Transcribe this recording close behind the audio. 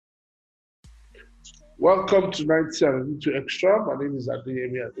Welcome to 90 and into Extra. My name is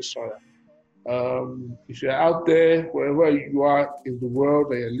Adeyemi Adesoya. If you're out there, wherever you are in the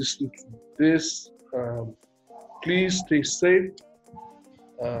world and you're listening to this, please stay safe.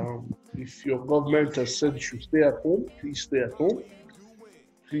 If your government has said you should stay at home, please stay at home.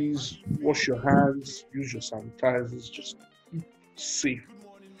 Please wash your hands, use your sanitizers, just keep safe.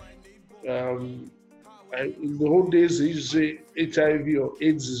 In the old days, they used to say HIV or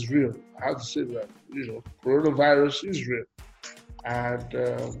AIDS is real. I have to say that, coronavirus is real. And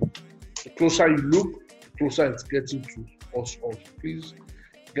the closer you look, the closer it's getting to us all. Please,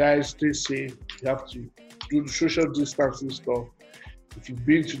 guys, stay safe. You have to do the social distancing stuff. If you've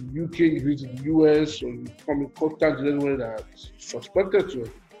been to the UK, you've been to the US, or you come in contact with anyone that's suspected to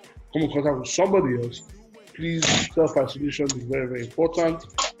come in contact with somebody else, please, self-isolation is very, very important.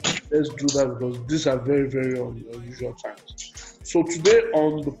 Let's do that because these are very, very unusual times. So today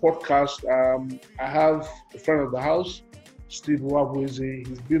on the podcast, I have a friend of the house, Steve Nwabueze.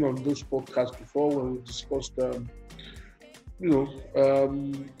 He's been on this podcast before when we discussed,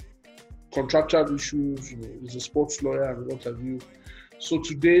 contractual issues. He's a sports lawyer and what have you. So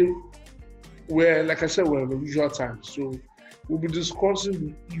today, we're in unusual times. So we'll be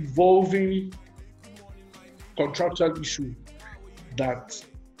discussing the evolving contractual issue that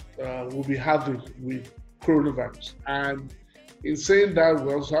we'll be having with coronavirus. And in saying that,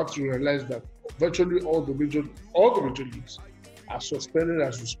 we also have to realize that virtually all the major leagues are suspended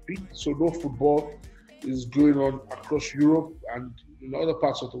as we speak. So no football is going on across Europe and in other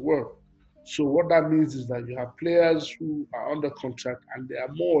parts of the world. So what that means is that you have players who are under contract and they are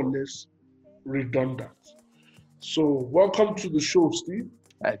more or less redundant. So welcome to the show, Steve.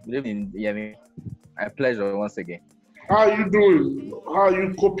 Good evening, Yemi. My pleasure once again. How are you doing? How are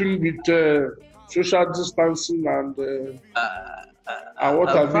you coping with social distancing and what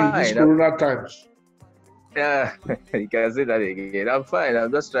have you these Corona times? Yeah, you can say that again. I'm fine.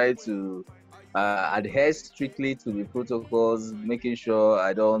 I'm just trying to adhere strictly to the protocols, making sure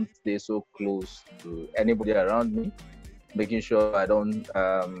I don't stay so close to anybody around me, making sure I don't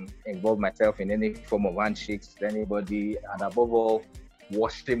involve myself in any form of handshakes with anybody, and above all,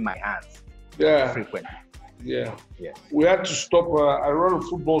 washing my hands frequently. Yeah. Yes. We had to stop. I run a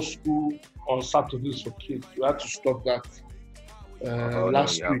football school on Saturdays for kids. We had to stop that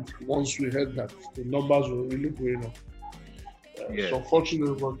last week once we heard that the numbers were really going up. It's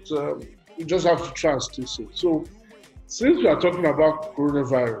unfortunate, but we just have to try and stay safe. So, since we are talking about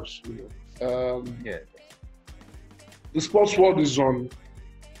coronavirus, the sports world is on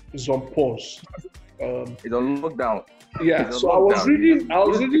pause. It's on lockdown. Yeah. So I was reading.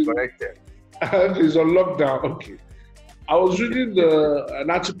 It's on lockdown. Okay. I was reading an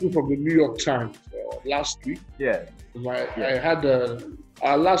article from the New York Times last week. Yeah. I had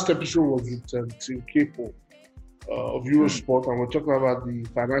our last episode was with Tim Capo of Eurosport, and we're talking about the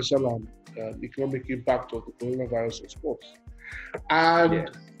financial and economic impact of the coronavirus on sports.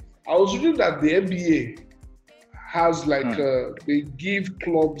 And I was reading that the NBA has they give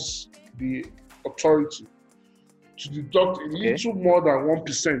clubs the authority to deduct a little more than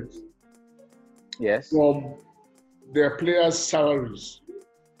 1%. From their players' salaries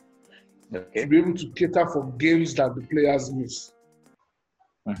to be able to cater for games that the players miss.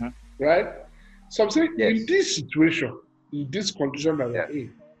 Right? So I'm saying in this situation, in this condition that we're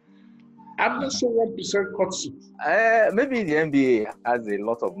in, I'm not so 1% cuts it. Maybe the NBA has a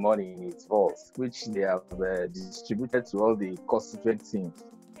lot of money in its vaults, which they have distributed to all the constituent teams,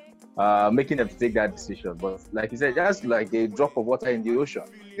 making them take that decision. But like you said, just like a drop of water in the ocean.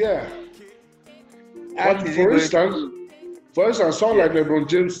 Yeah. And for instance, someone like LeBron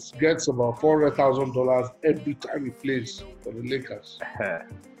James gets about $400,000 every time he plays for the Lakers.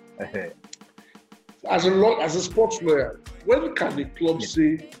 As a sports lawyer, when can the club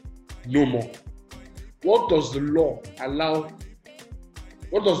say no more? What does the law allow?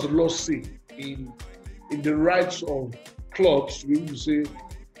 What does the law say in the rights of clubs to be able to say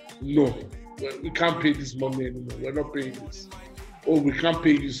no? We can't pay this money anymore. We're not paying this. Or we can't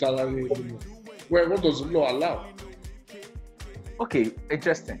pay you salary anymore. What does the law allow? Okay,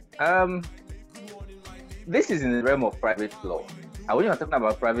 interesting. This is in the realm of private law. And when you're talking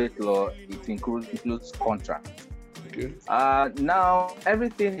about private law, it includes contract. Okay. Now,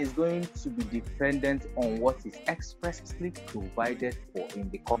 everything is going to be dependent on what is expressly provided for in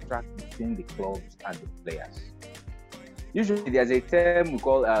the contract between the clubs and the players. Usually, there's a term we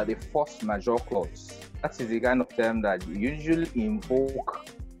call the force majeure clause. That is the kind of term that you usually invoke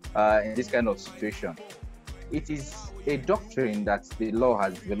in this kind of situation. It is a doctrine that the law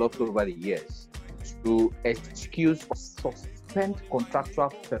has developed over the years to excuse or suspend contractual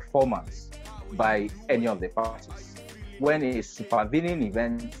performance by any of the parties. When a supervening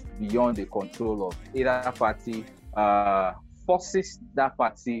event beyond the control of either party forces that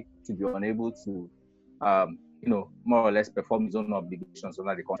party to be unable to, more or less perform its own obligations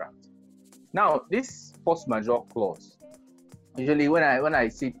under the contract. Now, this force majeure clause, usually when I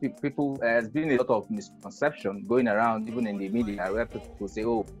see people, there's been a lot of misconception going around, even in the media, where people say,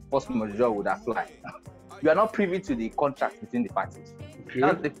 "Oh, force majeure would apply." You are not privy to the contract between the parties. Okay.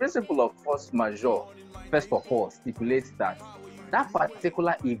 Now, the principle of force majeure, first of all, stipulates that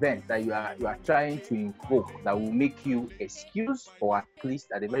particular event that you are trying to invoke that will make you excuse, or at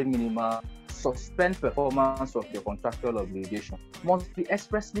least at the very minimal, suspend performance of your contractual obligation must be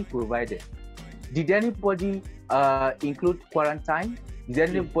expressly provided. Did anybody include quarantine? Did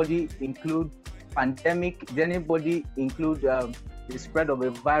anybody include pandemic? Did anybody include the spread of a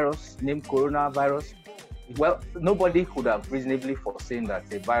virus named coronavirus? Well, nobody could have reasonably foreseen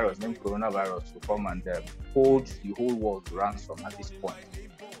that a virus named coronavirus would come and hold the whole world to ransom at this point.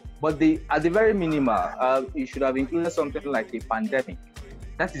 But at the very minimal, you should have included something like a pandemic.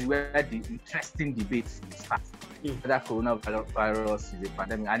 That is where the interesting debates will start. Whether coronavirus is a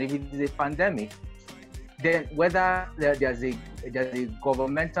pandemic, and if it is a pandemic, then whether there's a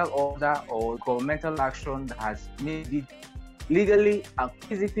governmental order or governmental action that has made it legally and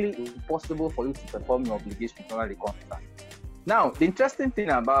physically impossible for you to perform your obligation under the contract. Now, the interesting thing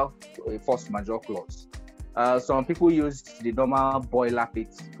about a force majeure clause, some people use the normal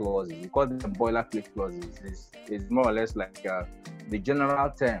boilerplate clauses. We call them boilerplate clauses. It's more or less like the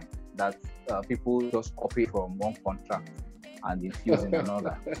general term that people just copy from one contract and infuse in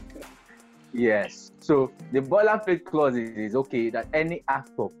another. Yes. So the boilerplate clause is okay that any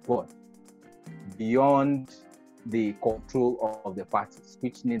act of God beyond the control of the parties,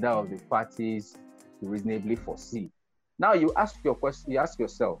 which neither of the parties reasonably foresee. Now you ask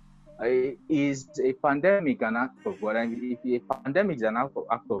yourself, is a pandemic an act of God? And if a pandemic is an act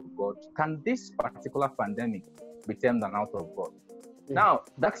of God, can this particular pandemic be termed an act of God? Now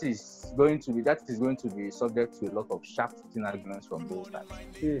that is going to be subject to a lot of sharp arguments from both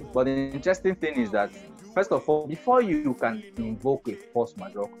sides. But the interesting thing is that, first of all, before you can invoke a force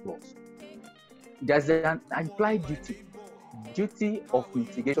majeure clause, there's an implied duty of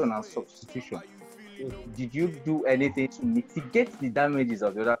mitigation and substitution. Did you do anything to mitigate the damages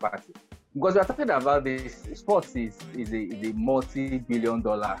of the other party? Because we're talking about this, sports is a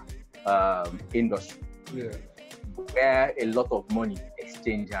multi-billion-dollar industry, where a lot of money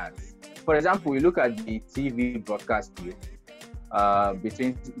exchange hands. For example, we look at the TV broadcast deal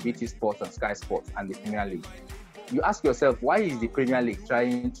between BT Sports and Sky Sports and the Premier League. You ask yourself, why is the Premier League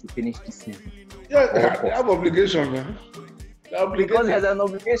trying to finish this season? Yeah, they have obligation, man. Because there's an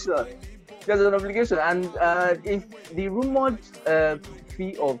obligation. And if the rumored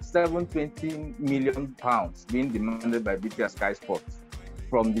fee of £720 million being demanded by BT and Sky Sports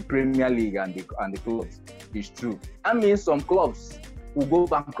from the Premier League and the clubs is true, that means some clubs will go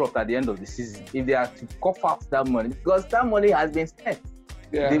bankrupt at the end of the season if they are to cough out that money, because that money has been spent.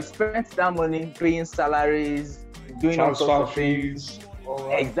 Yeah. They've spent that money paying salaries, doing transfer all sorts of fees, things.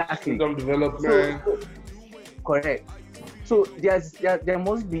 Exactly. Development. So, correct. So there's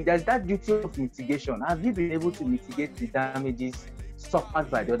that duty of mitigation. Have you been able to mitigate the damages suffered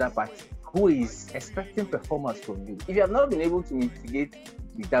by the other party who is expecting performance from you? If you have not been able to mitigate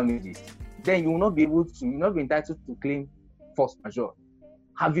the damages, then you will not be entitled to claim force majeure.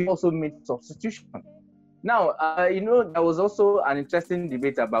 Have you also made substitution? Now, there was also an interesting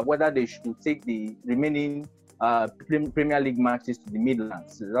debate about whether they should take the remaining Premier League matches to the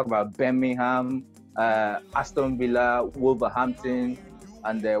Midlands. So talk about Birmingham, Aston Villa, Wolverhampton,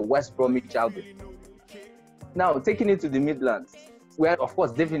 and West Bromwich Albion. Now, taking it to the Midlands, where, of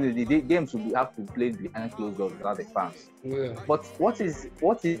course, definitely the games will have to be played behind closed doors without the fans. Yeah. But what is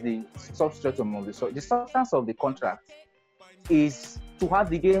the substratum of the substance of the contract is to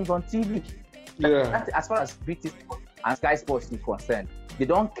have the games on TV. Yeah. That's as far as BT and Sky Sports is concerned. They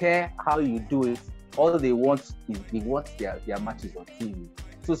don't care how you do it. All they want is their matches on TV.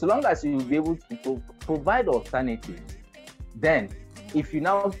 So long as you will be able to provide alternatives, then if you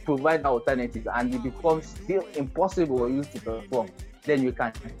now provide alternatives and it becomes still impossible for you to perform, then you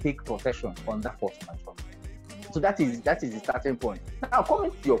can take protection on that force majeure. So that is the starting point. Now,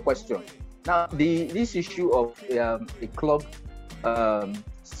 coming to your question, now this issue of a club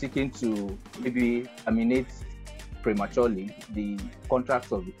seeking to maybe terminate prematurely the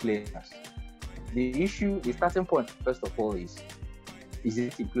contracts of the players. The starting point, first of all, is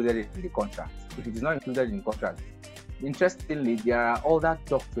it included in the contract? If it is not included in the contract, interestingly, there are other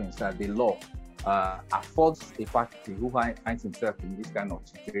doctrines that the law affords a party who finds himself in this kind of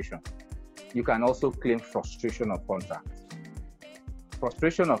situation. you can also claim frustration of contract.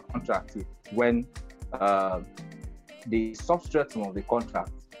 Frustration of contract is when the substratum of the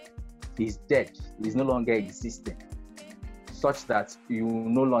contract is dead, is no longer existing, such that you will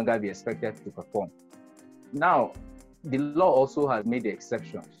no longer be expected to perform. Now, the law also has made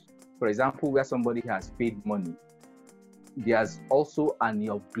exceptions. For example, where somebody has paid money, there's also an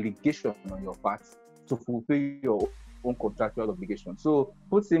obligation on your part to fulfill your own contractual obligation. So,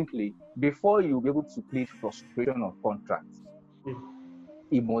 put simply, before you'll be able to plead frustration of contract,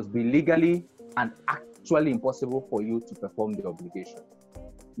 it must be legally and actually impossible for you to perform the obligation.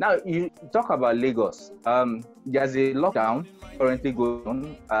 Now, you talk about Lagos. There's a lockdown currently going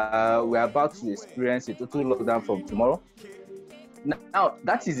on. We're about to experience a total lockdown from tomorrow. Now,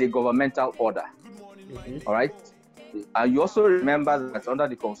 that is a governmental order. All right. You also remember that under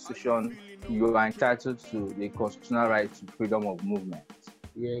the Constitution, you are entitled to the constitutional right to freedom of movement.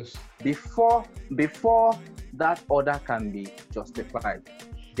 Yes. Before that order can be justified,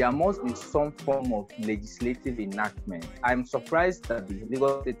 there must be some form of legislative enactment. I'm surprised that the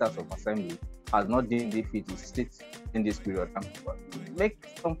Lagos State House of Assembly has not deemed it fit to sit in this period. Make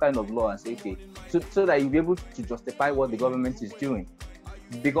some kind of law and say, okay, so that you'll be able to justify what the government is doing.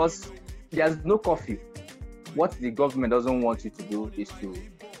 Because there's no curfew. What the government doesn't want you to do is to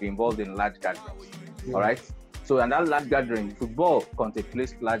be involved in large gatherings. Yeah. All right? So, and that large gathering, football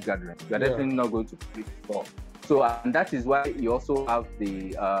contemplates large gathering. You are definitely not going to play football. So, and that is why you also have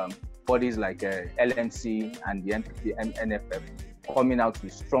the bodies like LMC and the NFF coming out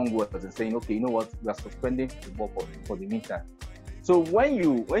with strong words and saying, okay, you know what, we are suspending football for the meantime. So when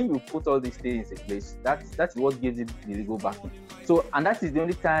you put all these things in place, that's what gives it the legal backing. So, and that is the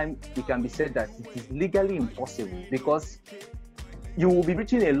only time it can be said that it is legally impossible, because you will be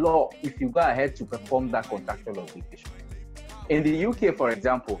breaching a law if you go ahead to perform that contractual obligation. In the UK, for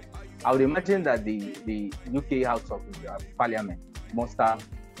example, I would imagine that the UK House of Parliament must have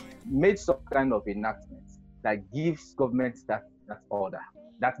made some kind of enactment that gives government that order,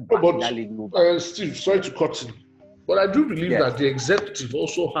 that legal. Steve, sorry to cut in, but I do believe that the executive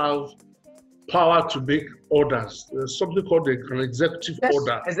also have power to make orders. There's something called an executive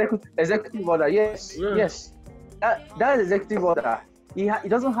order. Executive order, yes. That executive order, it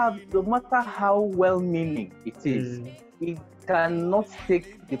doesn't have, no matter how well-meaning it is, it cannot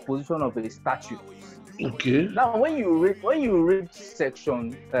take the position of a statute. Okay. Now, when you read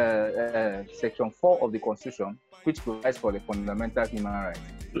section 4 of the Constitution, which provides for the fundamental human rights,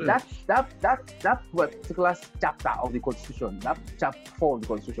 that particular chapter of the Constitution, that chapter 4 of the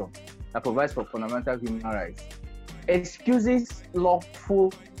Constitution that provides for fundamental human rights, excuses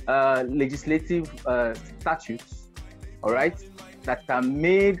lawful legislative statutes, all right, that are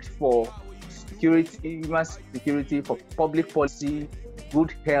made for security, human security, for public policy,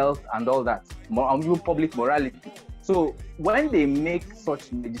 good health, and all that, even public morality. So when they make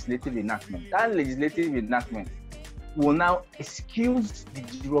such legislative enactment, that legislative enactment will now excuse the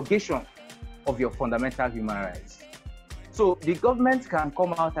derogation of your fundamental human rights. So the government can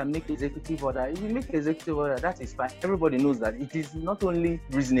come out and make executive order. If you make executive order, that is fine. Everybody knows that it is not only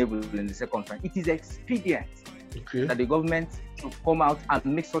reasonable in the second time, it is expedient that the government should come out and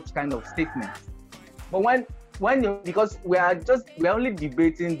make such kind of statements. But because we are only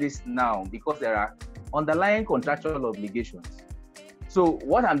debating this now because there are underlying contractual obligations. So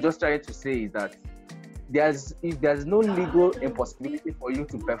what I'm just trying to say is that if there's no legal impossibility for you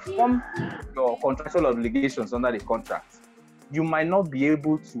to perform your contractual obligations under the contract, you might not be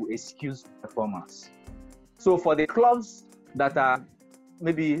able to excuse performance. So for the clubs that are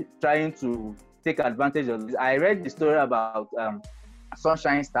maybe trying to take advantage of this, I read the story about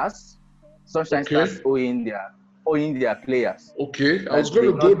Sunshine Stars owing their players. Okay, I was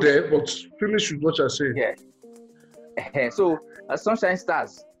going to go there, but finish with what you're saying. Yeah. So Sunshine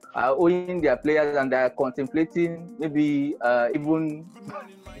Stars are owing their players, and they're contemplating maybe even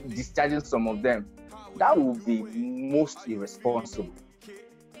discharging some of them. That would be most irresponsible.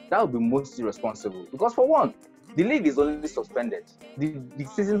 Because for one, the league is only suspended. The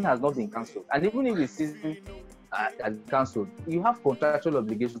season has not been cancelled. And even if the season has been cancelled, you have contractual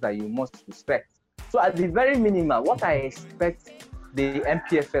obligations that you must respect. So at the very minimum, what I expect the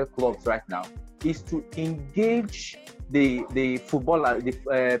MPFL clubs right now is to engage the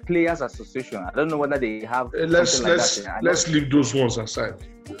Players Association. I don't know whether they have let's leave those ones aside.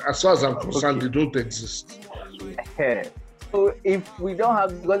 As far as I'm concerned, they don't exist. So if we don't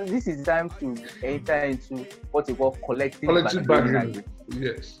have, because this is time to enter into what you call collective bargaining.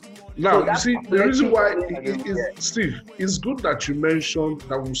 Yes. Now, you see, the reason why, Steve, it's good that you mentioned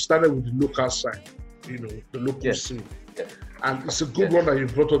that we started with the local side, the local scene. And it's a good one that you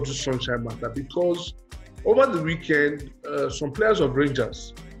brought up this Sunshine matter, because over the weekend, some players of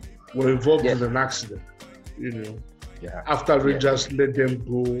Rangers were involved in an accident, after Rangers let them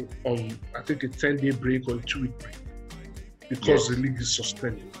go on, I think, a 10-day break or a 2-week break, because the league is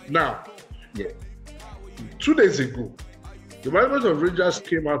suspended. Now, 2 days ago, the management of Rangers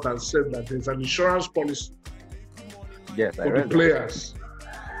came out and said that there's an insurance policy for the players.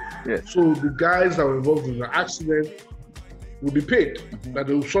 So the guys that were involved in the accident will be paid, that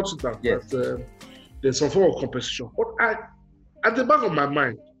they will sort it out, that there's some form of compensation. But at the back of my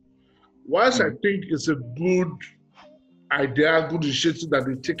mind, whilst I think it's a good idea, good initiative that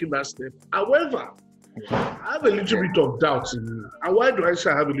they're taking that step, however, I have a little bit of doubt in me. And why do I say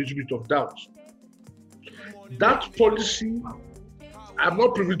I have a little bit of doubt? That policy, I'm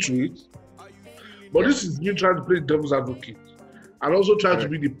not privy to it, but this is me trying to play devil's advocate and also trying to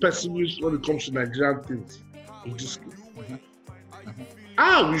be the pessimist when it comes to Nigerian things in this case.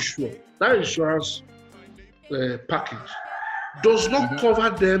 Are we sure that insurance package does not cover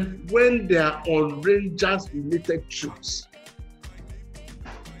them when they are on Rangers-related trips?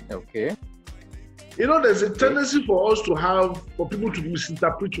 Okay. There's a tendency for people to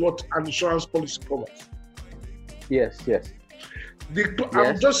misinterpret what an insurance policy covers. Yes.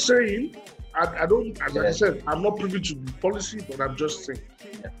 I'm just saying, I don't, as I said, I'm not privy to the policy, but I'm just saying.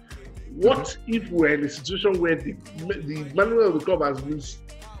 What if we're in a situation where the manual of the club has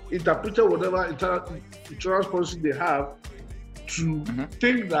misinterpreted whatever insurance policy they have to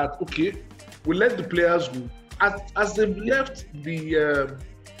think that, okay, we let the players go. As they've left the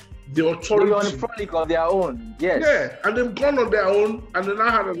authority. They're on the front league of their own. Yes. Yeah, and they've gone on their own and they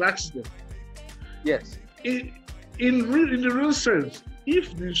now had an accident. Yes. In the real sense,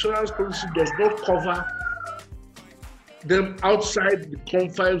 if the insurance policy does not cover them outside the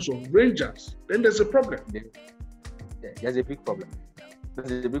confines of Rangers, then there's a problem. There's a big problem.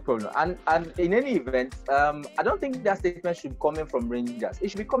 And in any event, I don't think that statement should be coming from Rangers. It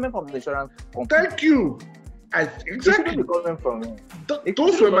should be coming from the insurance company. Thank you. Exactly. It shouldn't be coming from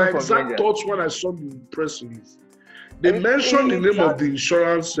those were my exact thoughts when I saw the press release. They mentioned the name of the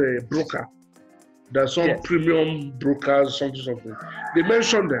insurance broker. There's some premium brokers, something. They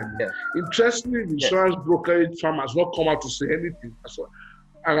mentioned them. Interestingly, the insurance brokerage firm has not come out to say anything.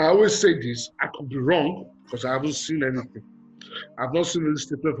 And I always say this, I could be wrong because I haven't seen anything. I've not seen any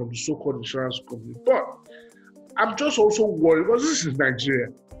statement from the so-called insurance company. But I'm just also worried because this is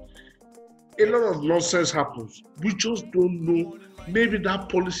Nigeria. A lot of nonsense happens. We just don't know. Maybe that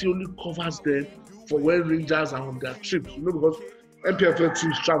policy only covers them for when Rangers are on their trips. Because MPFL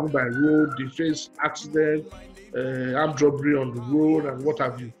teams travel by road, they face accident, armed robbery on the road, and what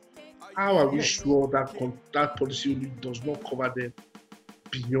have you. How are we sure that policy only does not cover them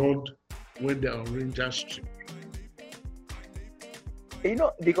beyond when they are on Rangers trip?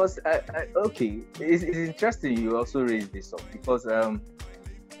 Because it's interesting you also raised this up because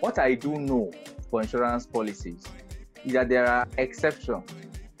what I do know for insurance policies is that there are exceptions.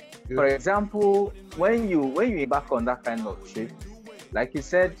 For example, when you embark on that kind of trip, like you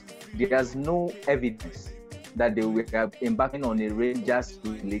said, there's no evidence that they were embarking on a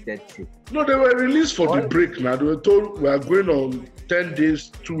Rangers-related trip. No, they were released for the break now. They were told we are going on 10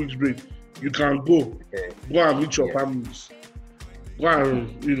 days, 2 weeks break. You can go. Go and meet your families. Go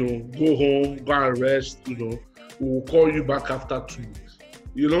and, go home, go and rest, we will call you back after 2 weeks,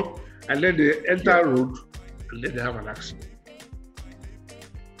 and then they enter road and then they have an accident.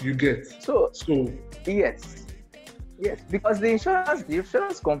 You get? So yes, because the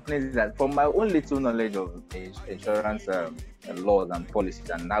insurance companies, that from my own little knowledge of insurance laws and policies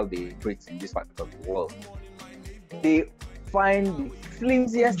and how they operate in this part of the world, they find the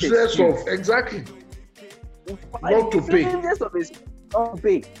flimsiest exactly. Not to pay. Not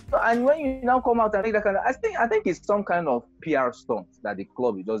pay. And when you now come out and make that kind of, I think it's some kind of PR stunt that the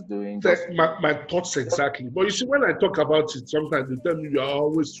club is just doing. My thoughts exactly. But you see, when I talk about it, sometimes they tell me you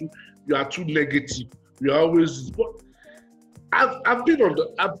are too negative. You are always. But I've been on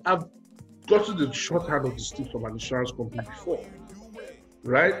I've gotten the shorthand of the stick from an insurance company before,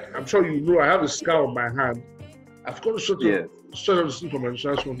 right? I'm sure you know I have a scar on my hand. I've got a shorthand of the stick from an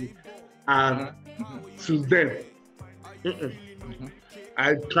insurance company, and since then.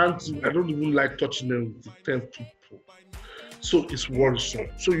 I don't even like touching them with 10 people. So it's worrisome.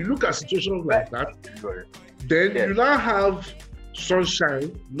 So you look at situations like that, then you now have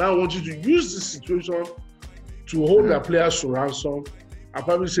Sunshine now wanting to use this situation to hold their players to ransom and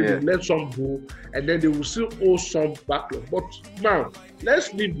probably say they let some go and then they will still owe some backlog. But now,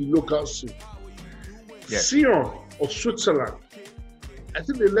 let's leave the local scene. Sion of Switzerland, I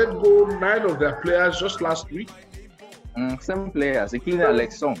think they let go 9 of their players just last week. 7 players, including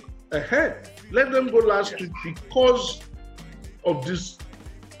Alex Song. Let them go last week because of this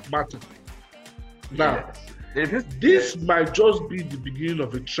matter. Now, this might just be the beginning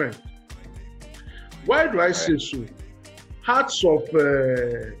of a trend. Why do I say so? Hearts of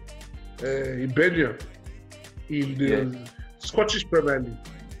Ibenian in the Scottish Premier League,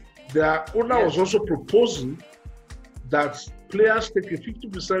 their owner was also proposing that players take a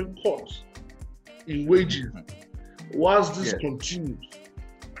 50% cut in wages whilst this continues.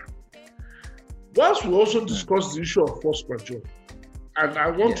 Whilst we also discuss the issue of force majeure, and I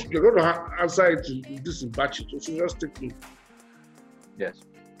want you're going to answer it in this in batches, so just take note. Yes.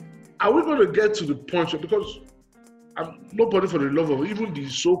 Are we going to get to the point because nobody for the love of even the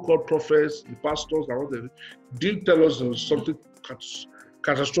so-called prophets, the pastors, and whatever, didn't tell us there was something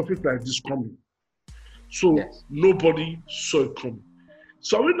catastrophic like this coming. So nobody saw it coming.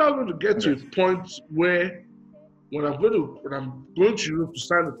 So are we now going to get to a point where when I'm going to Europe to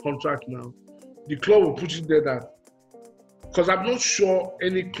sign a contract now, the club will put it there that, because I'm not sure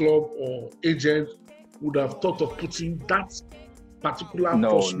any club or agent would have thought of putting that particular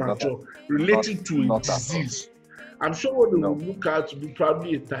force majeure related to a disease. I'm sure what they will look at will be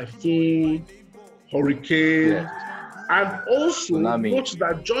probably a typhoon, hurricane, and also note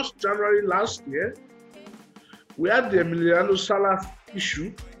that just January last year, we had the Emiliano Sala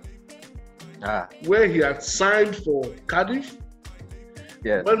issue where he had signed for Cardiff,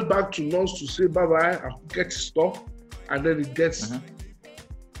 went back to Lens to say bye-bye and get his stuff, and then he gets in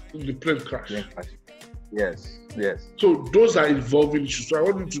the plane crash. Yes. So those are evolving issues. So I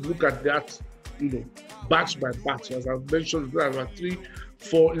want you to look at that, batch by batch. As I've mentioned, there are about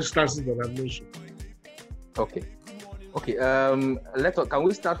 3-4 instances that I've mentioned. Okay. Can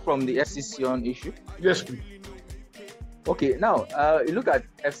we start from the FC Sion issue? Yes, please. Okay, now you look at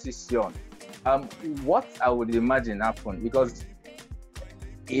FC Sion. What I would imagine happened, because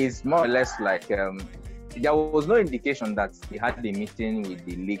it's more or less like there was no indication that they had a meeting with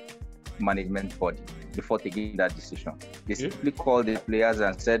the league management body before taking that decision. They simply called the players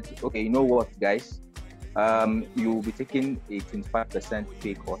and said, okay, you know what, guys, you will be taking a 25%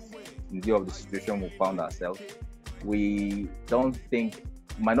 pay cut in view of the situation we found ourselves. We don't think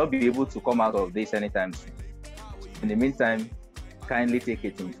we might not be able to come out of this anytime soon. In the meantime, kindly take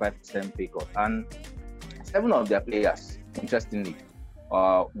a 25% pay cut. And 7 of their players, interestingly,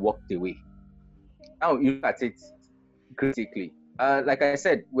 walked away. Now you look at it critically. Like I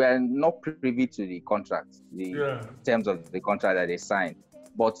said, we are not privy to the contract, the terms of the contract that they signed.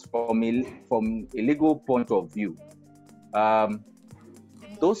 But from a legal point of view,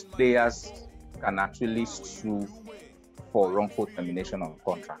 those players can actually sue for wrongful termination of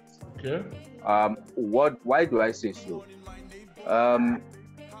contracts. Okay. Why do I say so?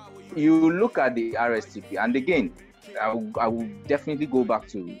 You look at the RSTP, and again, I will definitely go back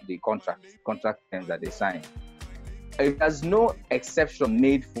to the contract terms that they signed. There's no exception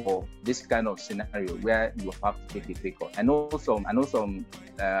made for this kind of scenario where you have to take a pay cut. I know some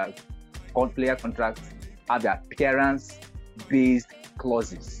player contracts have appearance-based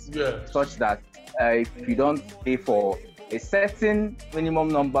clauses, such that if you don't pay for a certain minimum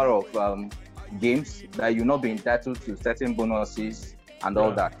number of games, that you'll not be entitled to certain bonuses and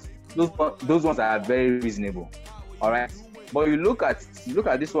all that. Those ones are very reasonable. All right, but you look at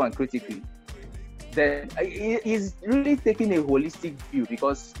this one critically. Then he's really taking a holistic view,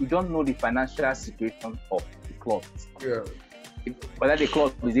 because you don't know the financial situation of the club. Whether the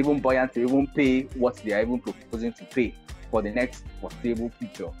club is even buoyant to even pay what they are even proposing to pay for the next foreseeable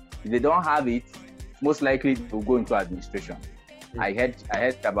future. If they don't have it, most likely they will go into administration. I heard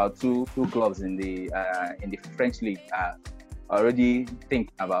about two clubs in the French league already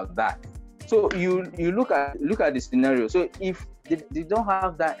thinking about that. So you look at the scenario. So if they don't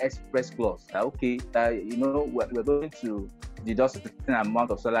have that express clause, we're going to deduct a certain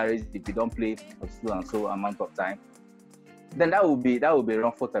amount of salaries if you don't play for so and so amount of time, then that will be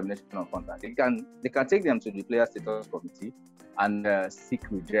wrongful termination of contract. They can take them to the player status committee and seek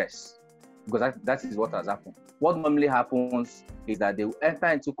redress, because that is what has happened. What normally happens is that they will enter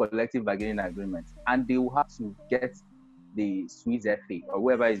into collective bargaining agreement, and they will have to get the Swiss FA or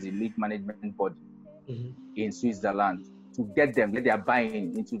whoever is the league management body in Switzerland to get their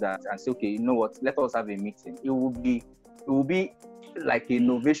buy-in into that and say, okay, you know what, let us have a meeting. It will be like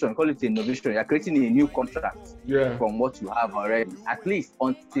innovation. Call it innovation. You're creating a new contract from what you have already, at least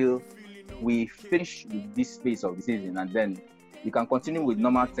until we finish with this phase of the season, and then you can continue with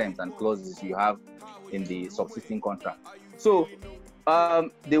normal terms and clauses you have in the subsisting contract. So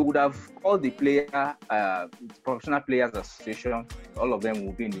They would have called the professional players association. All of them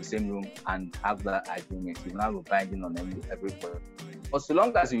will be in the same room and have that agreement. You will have a binding on everybody. But so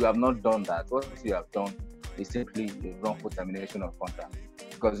long as you have not done that, what you have done is simply a wrongful termination of contract.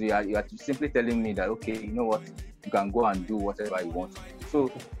 Because you are simply telling me that, okay, you know what, you can go and do whatever you want.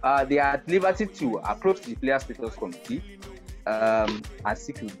 So they are at liberty to approach the player status committee and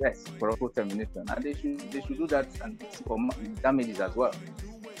seek redress for wrongful termination, and they should do that and seek for damages as well.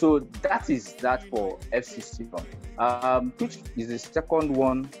 So that is that for FCC. Which is the second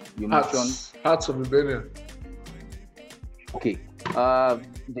one you mentioned? Hearts of Rebellion. Okay.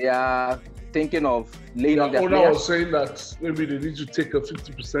 They are thinking of laying on their owner players. was saying that maybe they need to take a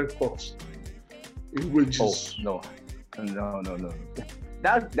 50% cut in wages. Oh, no.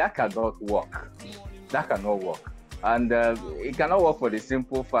 That cannot work. That cannot work. And it cannot work for the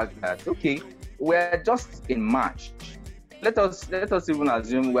simple fact that, okay, we're just in March. Let us even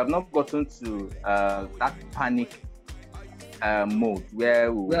assume we have not gotten to that panic mode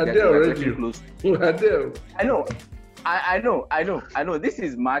where we are there already. Close. We are there. I know. This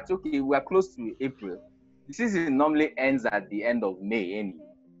is March. Okay, we are close to April. The season normally ends at the end of May anyway.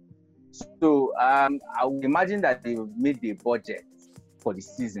 So I would imagine that they made the budget for the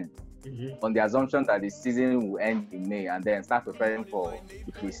season on the assumption that the season will end in May and then start preparing for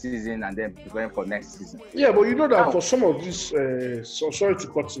the pre-season and then preparing for next season. Yeah, but you know that for some of these, sorry to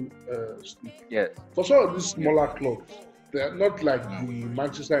cut in, Steve. Yes. For some of these smaller clubs, they are not like the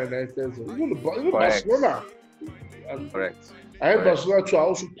Manchester United, even Barcelona. Correct. I heard Barcelona too are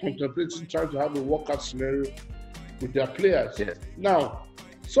also contemplating trying to have a workout scenario with their players. Yes. Now,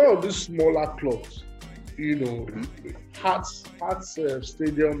 some of these smaller clubs, you know, Hearts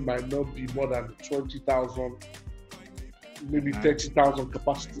Stadium might not be more than 20,000, maybe 30,000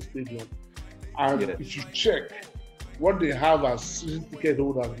 capacity stadium. And if you check, what they have as season ticket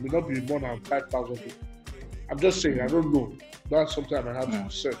holders may not be more than 5,000 people. I'm just saying, I don't know. That's something I have to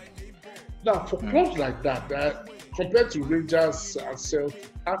say. Now, for clubs like that, compared to Rangers and Celtic,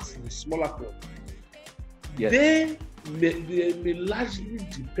 that's the smaller club. Yes. They may largely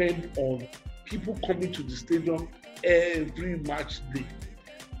depend on people coming to the stadium every match day.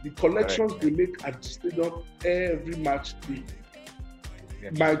 The collections they make at the stadium every match day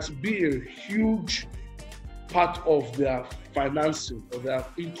might be a huge part of their financing, of their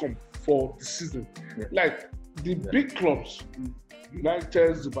income for the season. Like the big clubs,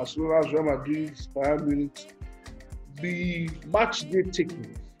 United, the Barcelona, Real Madrid, Bayern Munich, the match day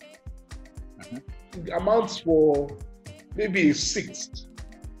tickets amounts for maybe a sixth,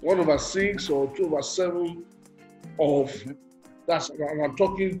 1/6 or 2/7 of that's, and I'm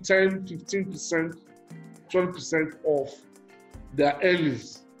talking 10, 15%, 20% of their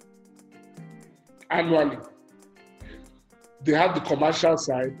earnings annually. They have the commercial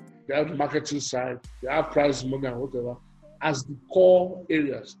side, they have the marketing side, they have prize money and whatever as the core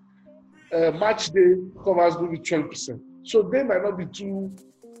areas. Match day covers maybe 20%. So they might not be too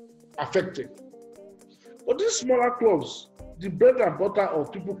affected. But these smaller clubs, the bread and butter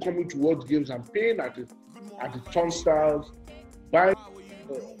of people coming to watch games and paying at the turnstiles, buying,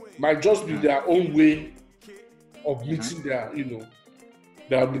 might just be their own way of meeting their,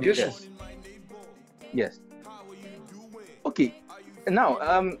 their obligations. Yes. Okay. Now,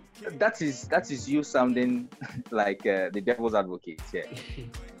 that is you sounding like the devil's advocate here.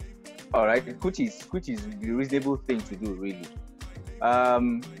 All right, which is the reasonable thing to do, really.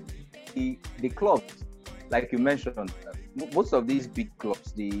 The clubs, like you mentioned, most of these big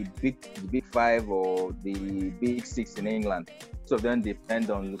clubs, the big five or the big six in England, most of them depend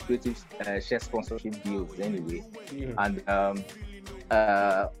on lucrative share sponsorship deals anyway, and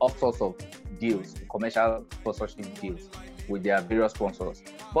all sorts of deals, commercial sponsorship deals with their various sponsors.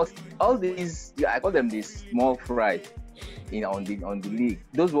 But all these, I call them the small fry on the league.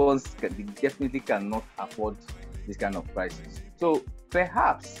 Those ones definitely cannot afford this kind of prices. So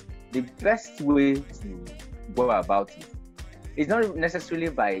perhaps the best way to go about it is not necessarily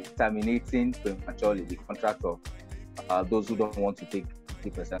by terminating prematurely the contract of those who don't want to take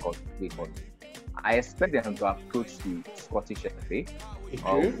 50% pay cut. I expect them to approach the Scottish FA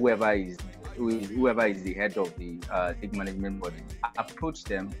or whoever is the head of the league management body, approach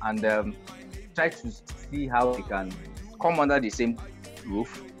them and try to see how they can come under the same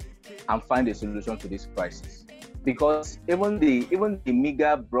roof and find a solution to this crisis. Because even the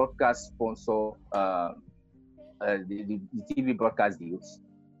meager broadcast sponsor, the TV broadcast deals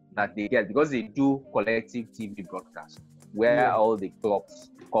that they get, because they do collective TV broadcast, where all the clubs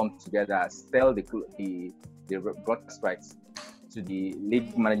come together, sell the broadcast rights to the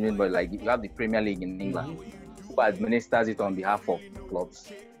league management body, like you have the Premier League in England, who who administers it on behalf of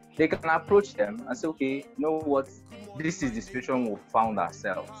clubs, they can approach them and say, okay, you know what, this is the situation we found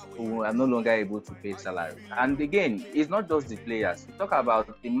ourselves. We are no longer able to pay salaries. And again, it's not just the players. We talk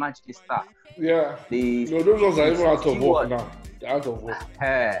about the match staff. Yeah. Those ones are even out of work now. They're out of work.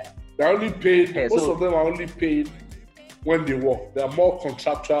 They're only paid, most of them are only paid when they work. They are more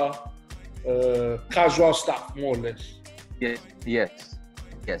contractual, casual staff, more or less. Yes.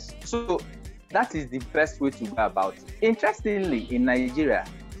 So that is the best way to go about it. Interestingly, in Nigeria,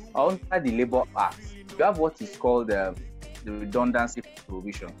 under the Labour Act, you have what is called the redundancy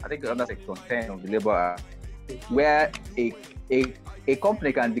provision. I think under Section 10 of the Labour Act, where a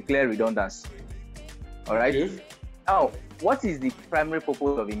company can declare redundancy. All right. Yes. Now, what is the primary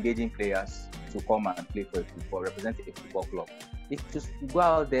purpose of engaging players to come and play for a football, represent a football club? It's just to go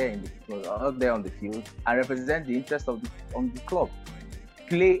out there on the field and represent the interest of the club,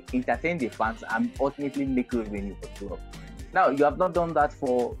 play, entertain the fans, and ultimately make revenue for the club. Now, you have not done that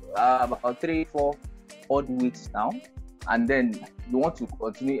for about 3-4 odd weeks now, and then you want to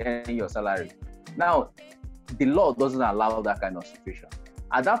continue earning your salary. Now, the law doesn't allow that kind of situation.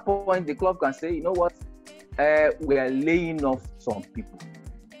 At that point, the club can say, you know what, we are laying off some people.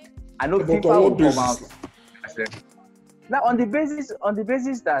 I know people will come out. Now, on the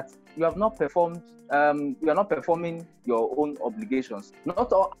basis that you have not performed, you are not performing your own obligations.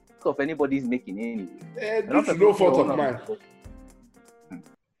 Not all of anybody is making any. No fault of mine.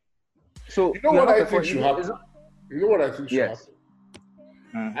 So you know what I think should happen. You know what I think should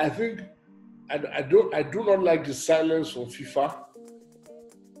happen. I think I do not like the silence from FIFA.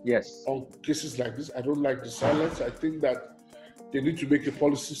 Yes. On cases like this, I don't like the silence. I think that they need to make a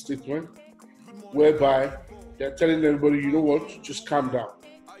policy statement whereby they're telling everybody, you know what, just calm down,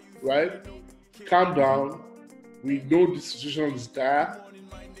 right? Calm down. We know the situation is dire,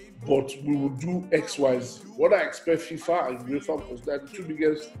 but we will do X, Y, Z. What I expect FIFA and UEFA, because they're the two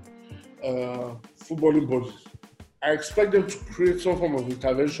biggest footballing bodies, I expect them to create some form of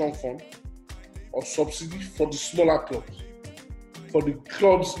intervention fund or subsidy for the smaller clubs. For the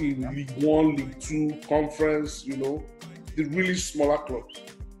clubs in League 1, League 2, Conference, the really smaller clubs.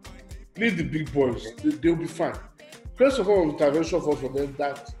 Leave the big boys, they'll be fine. Create some form of intervention fund for them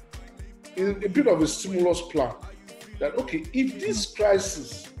that is a bit of a stimulus plan. That, okay, if this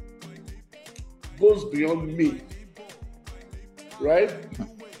crisis goes beyond me, right?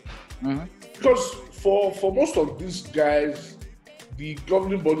 Mm-hmm. Because for most of these guys, the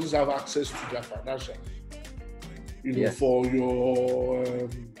governing bodies have access to their financials. Yes. For your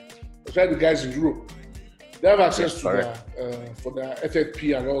the guys in Europe, they have access to their for their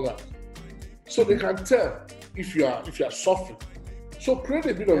FFP and all that, so they can tell if you are suffering. So create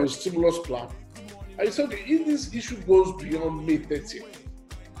a bit of a stimulus plan. And you say, okay, if this issue goes beyond May 30th,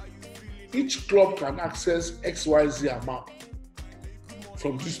 each club can access XYZ amount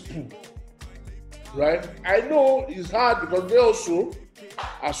from this pool, right? I know it's hard because they also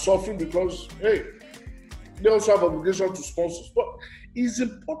are suffering because, hey, they also have obligation to sponsors. But it's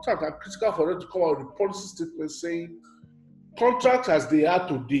important and critical for them to come out with a policy statement saying contracts as they are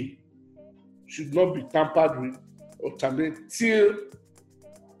today should not be tampered with or terminated till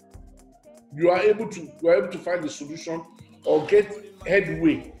we are able to find a solution or get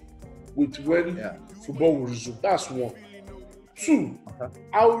headway with when football will resume. That's one. Two,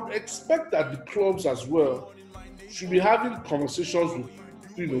 I would expect that the clubs as well should be having conversations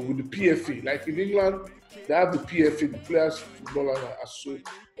with the PFA. Like in England, they have the PFA, the Players Football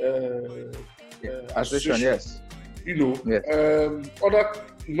Association. Yes. In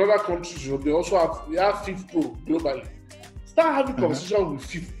other countries, they also have FIFA Pro globally. Start having conversations with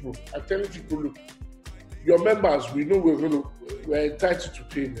FIFA Pro and telling people, look, your members, we know we're entitled to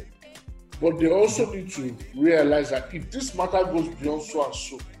pay them. But they also need to realize that if this matter goes beyond so and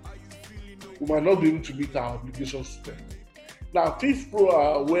so, we might not be able to meet our obligations to them. Now, FIFA Pro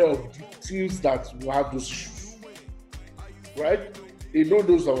are aware of the teams that will have those issues, right? They know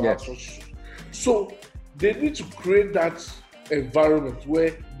those that will have such issues. So they need to create that environment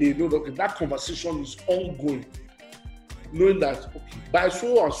where they know that that conversation is ongoing, knowing that, okay, by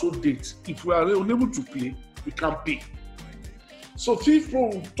so and so date, if we are unable to pay, we can pay. So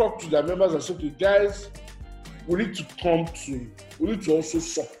FIFA will talk to their members and say, okay, guys, we need to also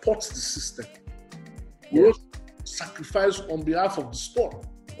support the system. We also sacrifice on behalf of the sport,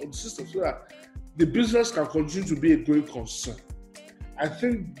 of the system, so that the business can continue to be a going concern. I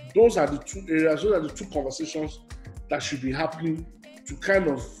think those are the two areas, those are the two conversations that should be happening to kind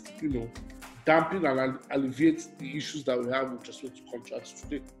of, dampen and alleviate the issues that we have with respect to contracts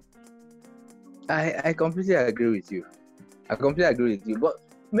today. I completely agree with you. But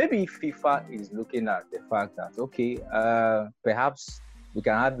maybe FIFA is looking at the fact that, okay, perhaps we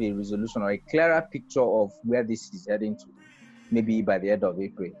can have a resolution or a clearer picture of where this is heading to, maybe by the end of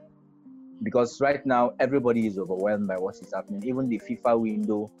April. Because right now, everybody is overwhelmed by what is happening. Even the FIFA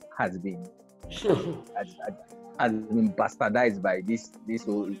window has been has been bastardized by this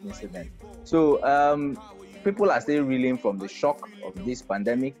whole incident. So people are still reeling from the shock of this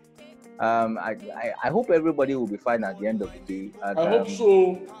pandemic. I hope everybody will be fine at the end of the day. And, I hope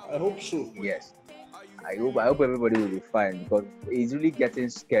so. Yes, I hope everybody will be fine, because it's really getting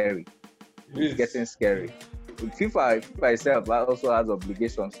scary. It's getting scary. FIFA itself also has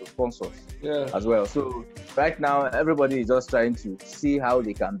obligations to sponsors as well. So right now, everybody is just trying to see how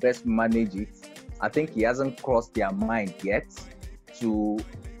they can best manage it. I think it hasn't crossed their mind yet to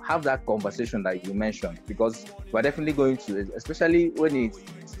have that conversation that you mentioned, because we're definitely going to, especially when it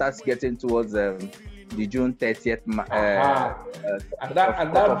starts getting towards the June 30th.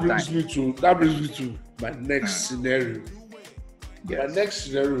 That brings me to my next scenario. Yes. My next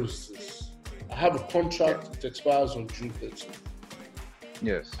scenario is this. I have a contract that expires on June 30th.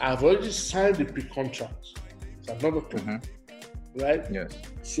 Yes. I've already signed the pre-contract. It's another club, right? Yes.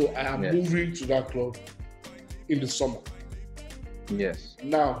 So I am moving to that club in the summer. Yes.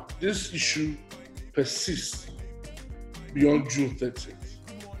 Now, this issue persists beyond June 30th.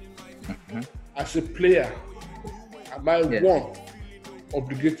 As a player, am I one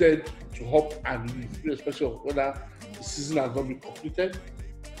obligated to hop and leave, especially whether the season has not been completed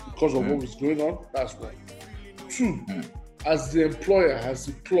because of what is going on? That's one. Two, as the employer, as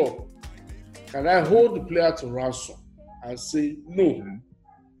the club, can I hold the player to ransom and say, no,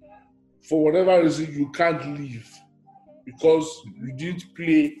 for whatever reason, you can't leave because you didn't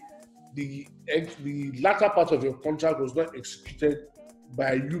play, the latter part of your contract was not executed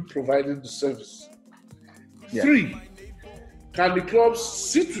by you providing the service. Three, can the clubs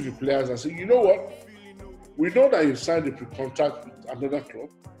sit with the players and say, you know what, we know that you signed a pre-contract with another club,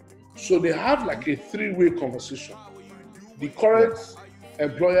 so they have like a three-way conversation. The current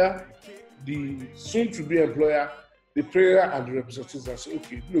employer, the soon-to-be employer, the player, and the representatives, and say,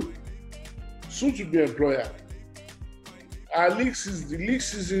 okay, look, soon-to-be employer, the league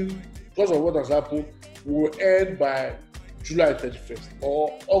season, because of what has happened, will end by July 31st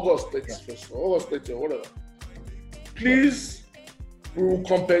or August 31st or August 30th or whatever. Please, we will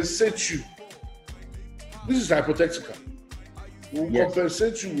compensate you. This is hypothetical. We will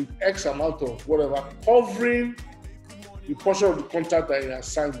compensate you with X amount of whatever, covering the portion of the contract that you have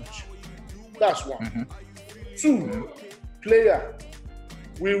signed with you. That's one. Two, player,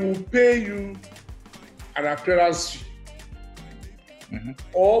 we will pay you an appearance fee.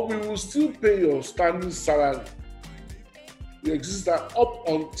 Or we will still pay your standing salary. We exist that up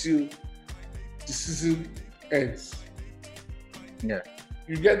until the season ends. Yeah.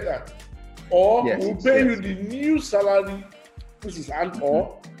 You get that? Or we'll pay you the new salary, this is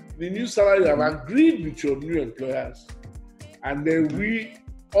or the new salary you have agreed with your new employers. And then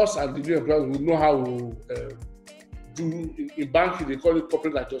us and the new employers will know how we do, in banking they call it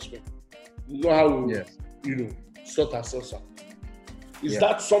corporate adjustment. We know how we sort ourselves out. Is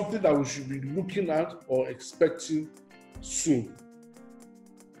that something that we should be looking at or expecting soon?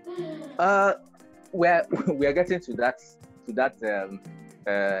 We are getting to that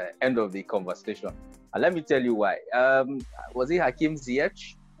end of the conversation, and let me tell you why. Was it Hakim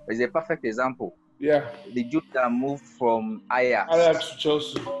Ziyech? Is a perfect example. Yeah, the dude that moved from Ajax to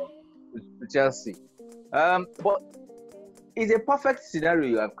Chelsea. But it's a perfect scenario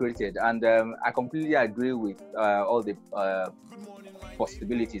you have created, and I completely agree with all the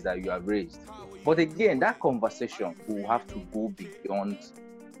possibilities that you have raised. But again, that conversation will have to go beyond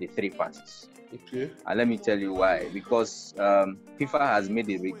the three parties. Okay. And let me tell you why. Because FIFA has made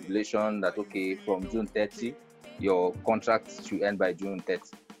a regulation that, okay, from June 30, your contract should end by June 30.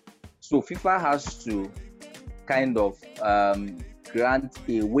 So FIFA has to kind of grant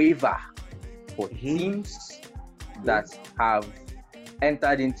a waiver for teams that have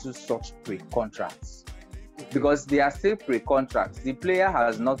entered into such pre-contracts. Because they are still pre-contracts. The player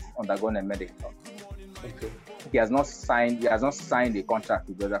has not undergone a medical. Okay. He has not signed a contract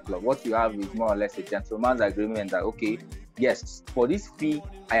with the other club. What you have is more or less a gentleman's agreement that, okay, yes, for this fee,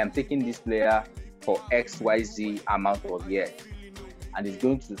 I am taking this player for XYZ amount of years. And he's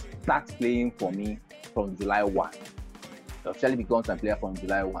going to start playing for me from July 1. He'll officially becomes a player from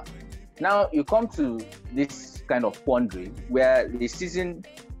July 1. Now, you come to this kind of quandary where the season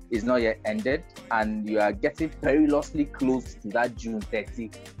is not yet ended and you are getting perilously close to that June 30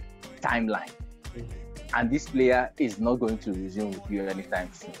 timeline. And this player is not going to resume with you anytime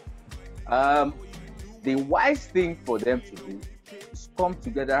soon. The wise thing for them to do come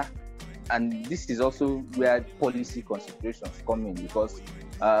together, and this is also where policy considerations come in, because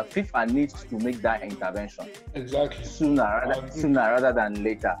FIFA needs to make that intervention Exactly. sooner rather than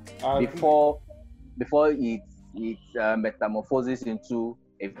later, before it metamorphoses into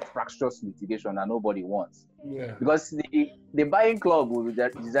a fractious litigation that nobody wants. Yeah. Because the buying club will be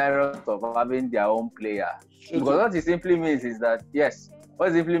desirous of having their own player. Because what it simply means is that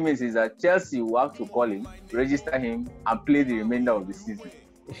Chelsea will have to call him, register him, and play the remainder of the season.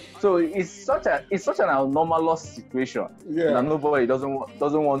 So it's such an anomalous situation that nobody doesn't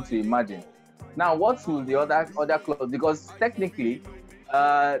want to imagine. Now, what will the other clubs? Because technically,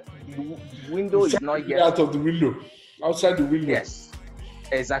 the window is not yet outside the window. Yes,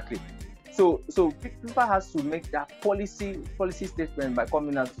 exactly. So FIFA has to make that policy statement by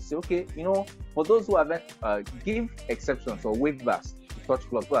coming out to say, okay, for those who have give exceptions or waivers to such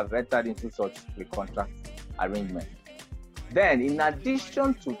clubs who have entered into such a contract arrangement. Then, in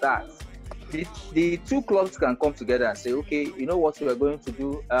addition to that, the two clubs can come together and say, okay, you know what we are going to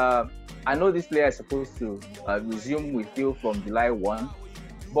do? I know this player is supposed to resume with you from July 1,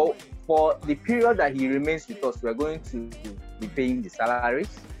 but for the period that he remains with us, we are going to be paying the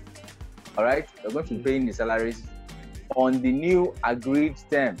salaries. All right, we're going to be paying the salaries on the new agreed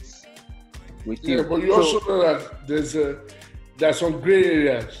terms with you. Yeah, but you also know that there's some gray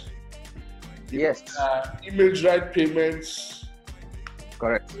areas. Yes. Image right payments.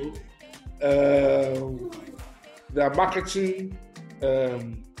 Correct. There are marketing,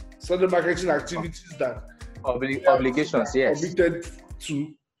 certain marketing activities that obligations. Yes. Committed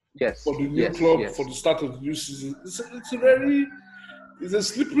to. Yes. For the new club, for the start of the new season. It's a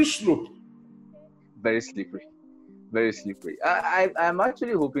slippery slope. Very slippery. Very slippery. I'm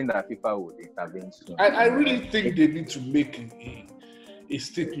actually hoping that FIFA would intervene soon. I really think they need to make a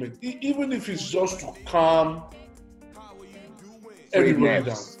statement, even if it's just to calm everybody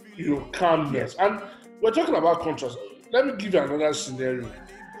down. Calmness. Yes. And we're talking about contracts. Let me give you another scenario.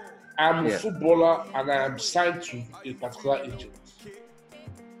 I'm a footballer and I am signed to a particular agent.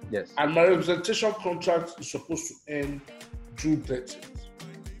 Yes. And my representation contract is supposed to end June 30th.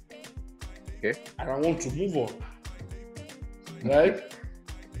 Okay. And I want to move on. Right?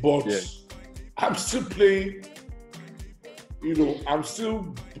 But I'm still playing, I'm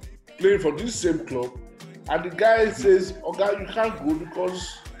still playing for this same club. And the guy says, "Okay, you can't go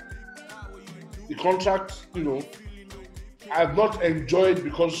because the contract, I've not enjoyed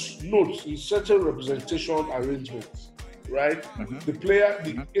because note in certain representation arrangements, right? Mm-hmm. The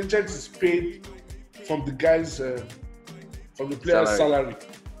agent is paid from the guy's from the player's salary.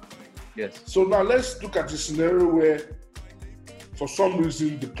 Yes. So now let's look at the scenario where, for some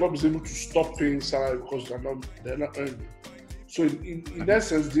reason, the club is able to stop paying salary because they're not earning. So in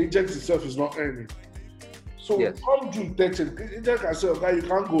essence, the agent itself is not earning. So come June 30th, the agent can say, "Okay, you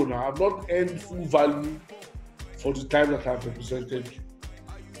can't go now. I've not earned full value for the time that I've represented you."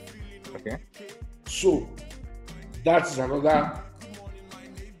 Okay. So that is another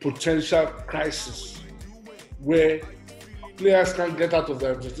potential crisis where players can't get out of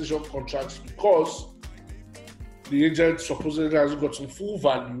their representation contracts because the agent supposedly hasn't gotten full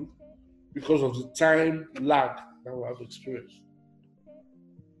value because of the time lag that we have experienced.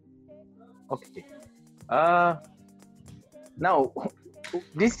 Okay. Now,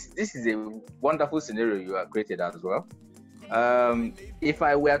 this is a wonderful scenario you have created as well. If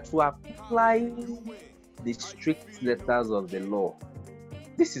I were to apply the strict letters of the law,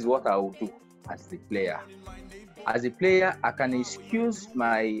 this is what I would do as the player. As a player, I can excuse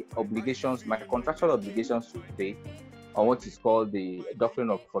my obligations, my contractual obligations to pay on what is called the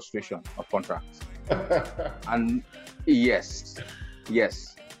doctrine of frustration of contracts. And yes,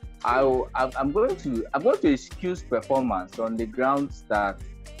 I'm going to excuse performance on the grounds that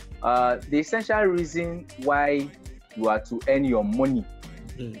the essential reason why you are to earn your money,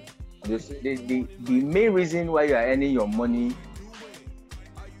 the main reason why you are earning your money,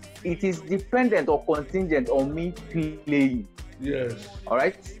 it is dependent or contingent on me playing. Yes. All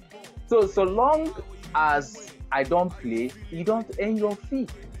right. So long as I don't play, you don't earn your fee.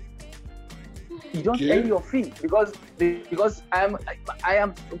 You don't earn your fee because I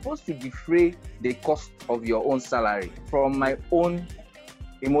am supposed to defray the cost of your own salary from my own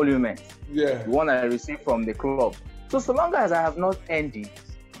emolument. Yeah. The one I receive from the club. So long as I have not earned it,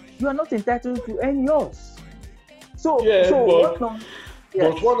 you are not entitled to earn yours.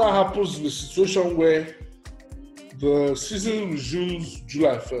 But what happens in the situation where the season resumes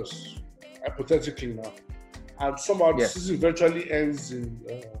July 1st, hypothetically now, and somehow the season eventually ends in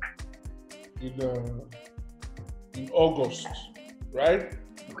August, right?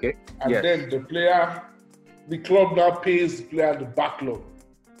 Okay. And then the player the club now pays the player the backlog.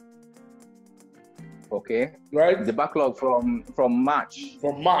 Okay. Right? The backlog from March.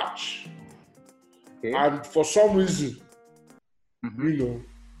 From March. Okay. And for some reason,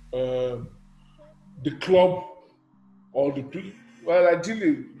 the club or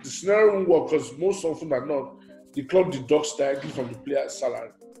ideally, the scenario won't work because most often than not, the club deducts directly from the player's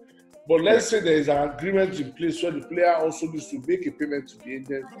salary. But let's say there is an agreement in place where the player also needs to make a payment to the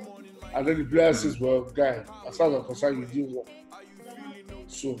agent, and then the player says, well, guy, as far as I'm concerned, you didn't work.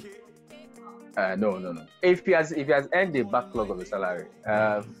 So no. If he has earned the backlog of the salary,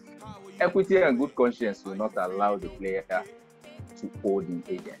 equity and good conscience will not allow the player to owe the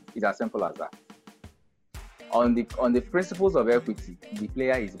agent. It's as simple as that. On the principles of equity, the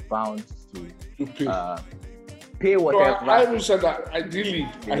player is bound to pay whatever. No, I will say that ideally,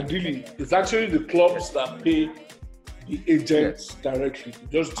 it's actually the clubs that pay the agents directly.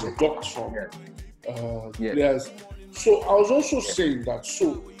 Just deduct from players. So I was also saying that.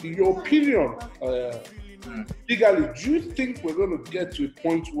 So, in your opinion, legally, do you think we're going to get to a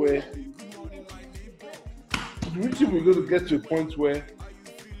point where? Do you think we're going to get to a point where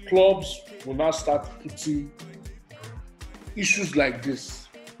clubs will now start putting issues like this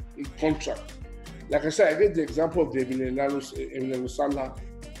in contract? Like I said, I get the example of the Emiliano Sala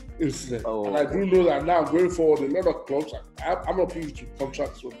incident. And I do know that now going forward, a lot of clubs, I'm not privy to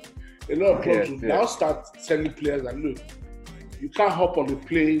contracts, so a lot of clubs will now start telling players that, look, you can't hop on the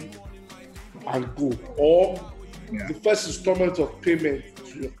plane and go. Or the first installment of payment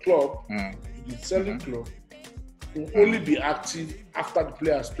to your club, to the selling club, will only be active after the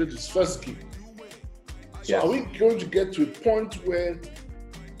player has played his first game. So are we going to get to a point where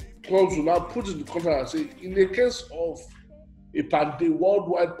clubs will now put in the contract and say, in the case of a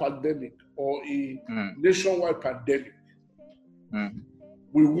worldwide pandemic or a nationwide pandemic,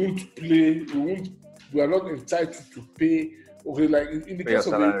 we are not entitled to pay, like in the case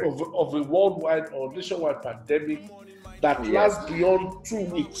of a worldwide or nationwide pandemic that lasts beyond 2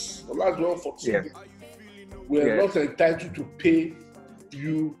 weeks or lasts beyond 14 days, we are not entitled to pay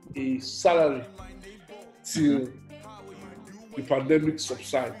you a salary till the pandemic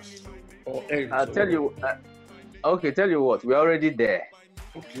subsides or ends. I'll tell you. Tell you what. We're already there.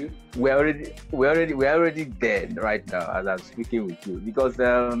 Okay. We're already there right now as I'm speaking with you, because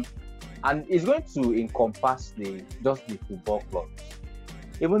and it's going to encompass just the football clubs,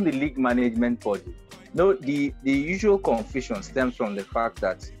 even the league management body. No, the usual confusion stems from the fact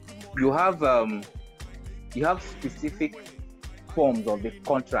that you have specific forms of the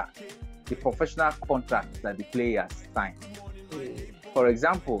contract, the professional contract that the players sign. For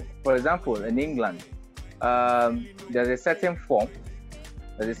example, in England, there's a certain form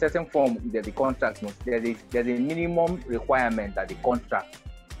that the contract must. There's a minimum requirement that the contract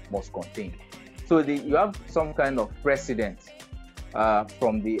must contain. So you have some kind of precedent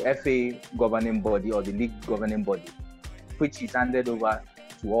from the FA governing body or the league governing body, which is handed over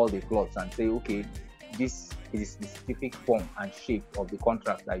to all the clubs and say, okay, this is the specific form and shape of the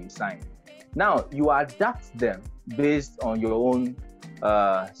contract that you sign. Now you adapt them based on your own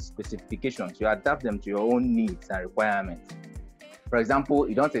specifications. You adapt them to your own needs and requirements. For example,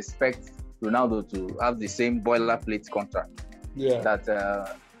 you don't expect Ronaldo to have the same boilerplate contract that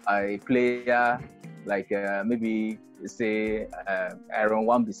a player like maybe say Aaron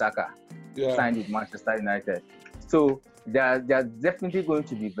Wan-Bissaka signed with Manchester United. So there are definitely going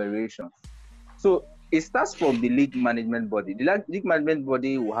to be variations. So it starts from the league management body. The league management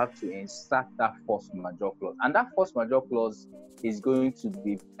body will have to insert that force majeure clause, and that force majeure clause is going to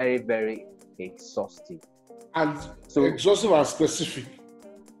be very, very exhaustive. And so exhaustive and specific.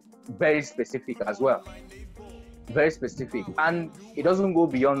 Very specific as well. Very specific. And it doesn't go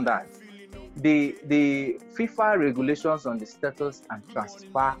beyond that. The FIFA regulations on the status and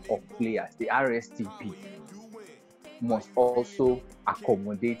transfer of players, the RSTP, must also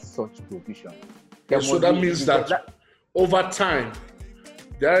accommodate such provision. So that means that over time,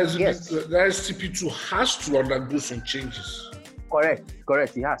 the RSTP2 has to undergo some changes. Correct.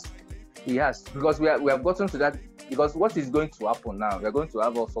 He has. Because we have gotten to that. Because what is going to happen now, we're going to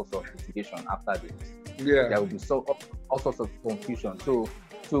have all sorts of litigation after this. Yeah. There will be all sorts of confusion. So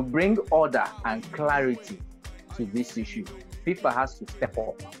to bring order and clarity to this issue, FIFA has to step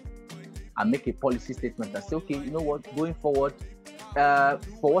up and make a policy statement and say, okay, you know what, going forward,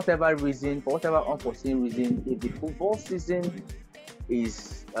 for whatever reason, for whatever unforeseen reason, if the football season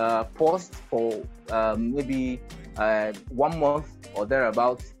is paused for maybe 1 month or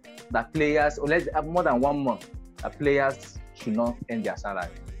thereabouts, that players, or let's have more than 1 month, players should not earn their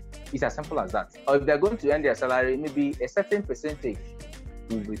salary. It's as simple as that. Or if they're going to earn their salary, maybe a certain percentage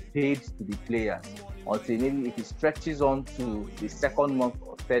will be paid to the players until maybe if it stretches on to the second month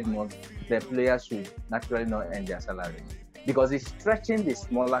or third month, the players should naturally not earn their salaries, because it's stretching the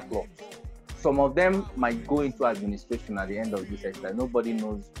smaller clubs. Some of them might go into administration at the end of this exercise. No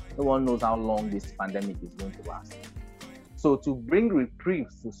one knows how long this pandemic is going to last. So to bring reprieve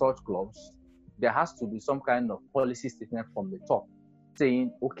to such clubs, there has to be some kind of policy statement from the top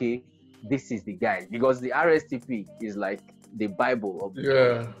saying, okay, this is the guide, because the RSTP is like the Bible of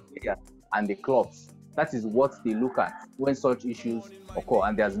the and the clubs. That is what they look at when such issues occur,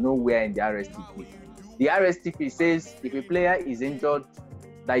 and there's nowhere in the RSTP. The RSTP says if a player is injured,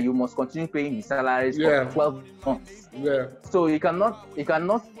 that you must continue paying his salaries for 12 months. So you cannot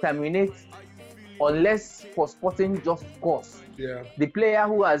terminate unless for sporting just cause. The player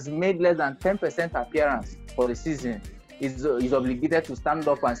who has made less than 10% appearance for the season is obligated to stand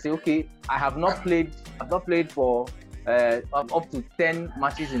up and say, okay, I have not played for up to 10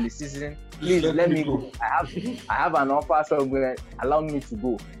 matches in the season. Please let me go. I have an offer somewhere. Allow me to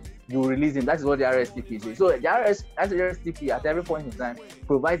go. You release him. That is what the RSTP says. So the RSTP at every point in time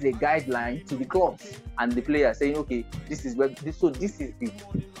provides a guideline to the clubs and the players, saying, okay, this is the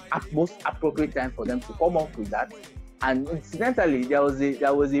most appropriate time for them to come up with that. And incidentally, there was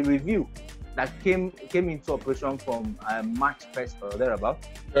a review that came into operation from March 1st or thereabout.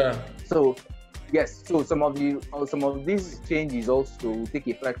 So yes, so some of these changes also will take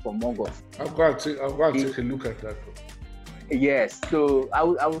effect from August. I'm going to take a look at that. Yes, so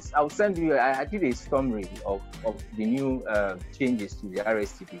I'll send you. I did a summary of the new changes to the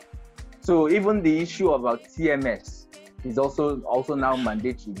RSTP. So even the issue about TMS is also now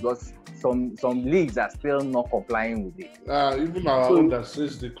mandatory, because some leagues are still not complying with it. Even our own that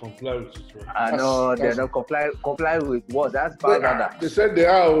says they comply with it. Right? No, they don't comply with what? That's bad data. They said they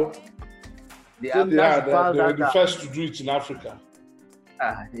are. They're the first to do it in Africa.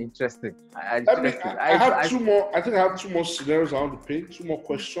 Interesting. I have two more scenarios I want to paint, 2 more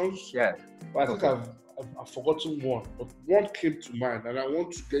questions. Yeah. But I think I've forgotten one. But one came to mind, and I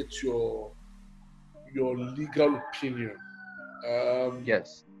want to get your legal opinion.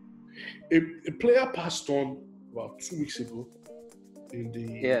 Yes. A player passed on about 2 weeks ago in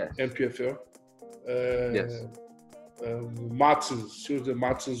the MPFL. Yes. Martins, the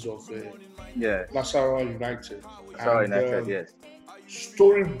Martins of Nasarawa United. Nasarawa United, yes.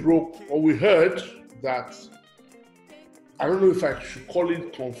 Story broke, or we heard that, I don't know if I should call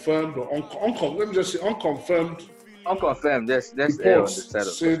it confirmed or unconfirmed. Let me just say unconfirmed. Unconfirmed, yes. Reports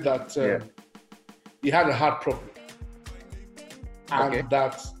say that he had a heart problem, and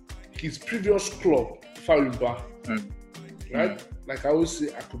that his previous club, Farimba, right? Like I always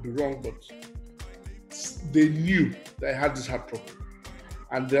say, I could be wrong, but they knew that he had this heart problem,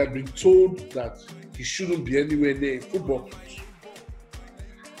 and they had been told that he shouldn't be anywhere near a football club.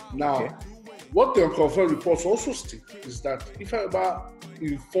 Now, what the unconfirmed reports also state is that Ifeaba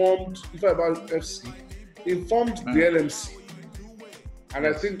FC informed the LMC, and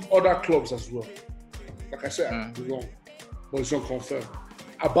I think other clubs as well. Like I said, I could be wrong, but it's unconfirmed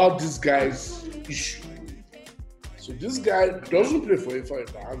about this guy's issue. So this guy doesn't play for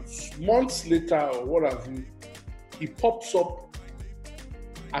Ifeaba, and months later or what have you, he pops up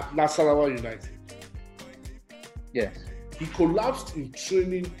at Nasarawa United. Yes. He collapsed in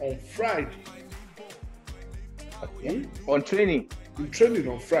training on Friday. Okay. On training? In training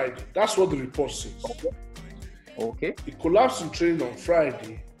on Friday. That's what the report says. Okay. He collapsed in training on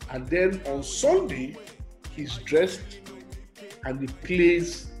Friday, and then on Sunday, he's dressed and he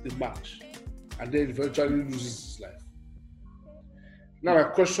plays the match, and then eventually loses his life. Now my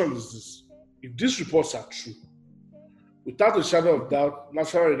question is this: if these reports are true, without a shadow of doubt,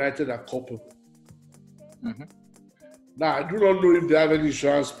 Nasarawa United are culpable. Now, I do not know if they have any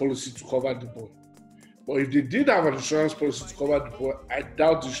insurance policy to cover the boy. But if they did have an insurance policy to cover the boy, I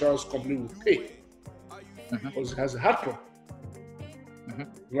doubt the insurance company would pay. Because it has a heart problem.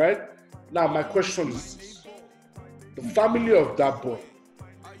 Right? Now, my question is this. The family of that boy,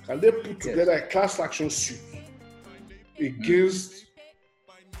 can they put together a class action suit against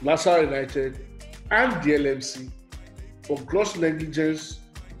Nasarawa United and the LMC for gross negligence,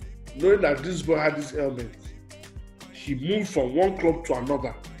 knowing that this boy had this ailment? He moved from one club to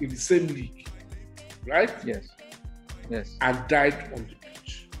another in the same league, right? Yes. And died on the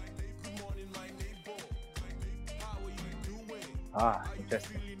pitch.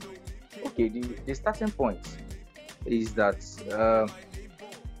 Interesting. Okay, the starting point is that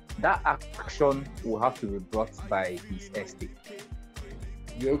that action will have to be brought by his estate.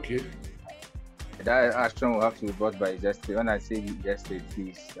 Yeah, okay. That action will have to be brought by his estate. When I say his estate,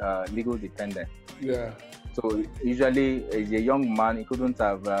 he's legal dependent. Yeah. So usually, as a young man, he couldn't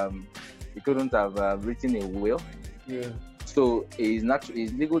have He couldn't have written a will. Yeah. So his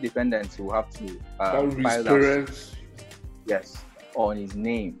legal dependents will have to That would be his file parents. yes, on his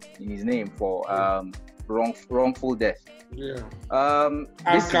name, for wrongful death. Yeah.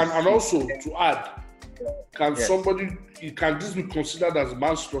 And also to add, can Yes. can this be considered as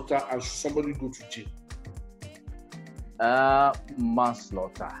manslaughter and should somebody go to jail?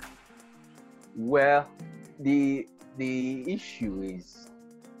 Manslaughter. Well, the issue is,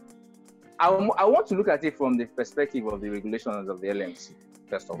 I want to look at it from the perspective of the regulations of the LMC,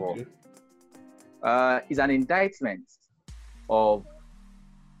 first of all. It's an indictment of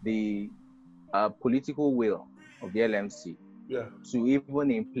the political will of the LMC to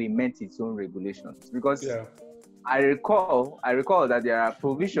even implement its own regulations. Because I recall that there are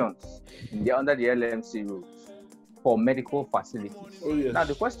provisions under the LMC rules for medical facilities. Oh, yes. Now,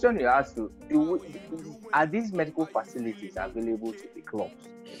 the question you ask, are these medical facilities available to the clubs?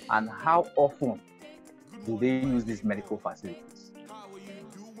 And how often do they use these medical facilities?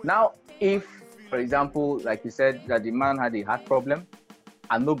 Now, if, for example, like you said, that the man had a heart problem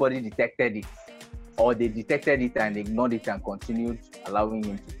and nobody detected it, or they detected it and ignored it and continued allowing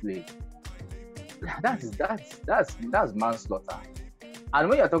him to play, that's manslaughter. And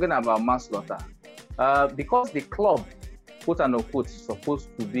when you're talking about manslaughter, because the club, quote unquote, is supposed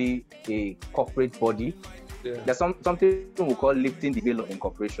to be a corporate body, there's something we call lifting the veil of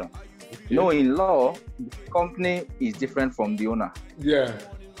incorporation. Okay. In law, the company is different from the owner. Yeah.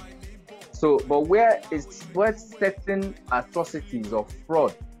 So, but where certain atrocities or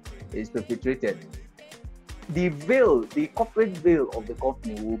fraud is perpetrated, the corporate veil of the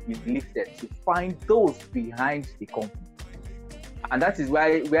company will be lifted to find those behind the company. And that is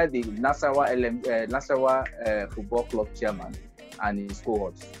where the Nasarawa Football Club chairman and his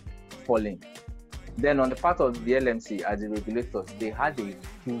cohorts fall in. Then on the part of the LMC as the regulators, they had a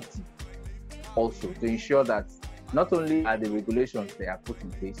duty also to ensure that not only are the regulations they are put in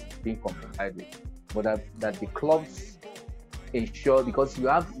place being complied with, but that the clubs ensure, because you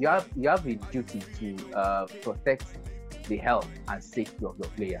have a duty to protect the health and safety of your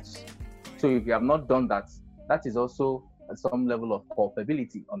players. So if you have not done that, that is also some level of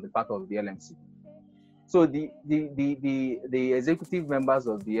culpability on the part of the LMC. So the executive members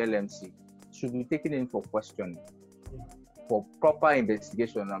of the LMC should be taken in for questioning, for proper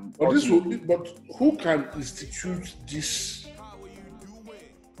investigation. But who can institute this?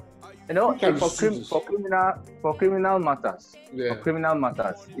 For criminal matters,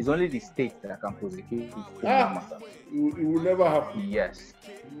 it's only the state that can prosecute criminal matters. It will never happen. Yes.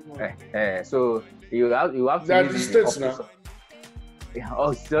 So you have to. They are the states now.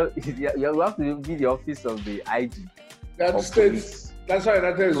 Also, you have to be the office of the IG. They are the states. That's why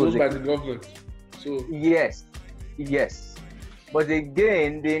that is owned by the government. So yes. But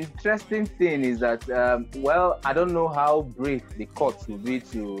again, the interesting thing is that, I don't know how brave the courts will be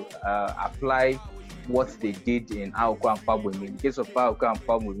to apply what they did in Aoko and Fabwemi. In the case of Aoko and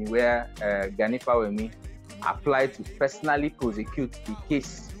Fabwemi, where Gani Fawemi applied to personally prosecute the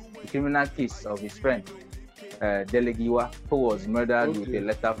criminal case of his friend, Delegiwa, who was murdered with a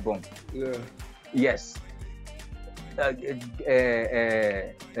letter bomb. Yeah. Yes.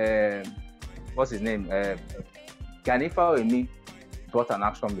 What's his name? Gani Fawemi brought an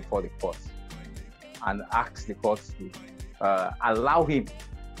action before the court and asked the court to allow him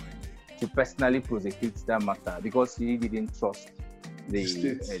to personally prosecute that matter because he didn't trust the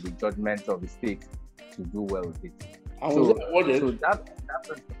judgment of the state to do well with it. So that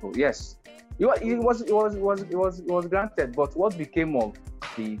principle, yes, it was granted. But what became of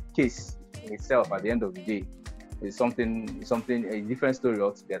the case itself at the end of the day is something a different story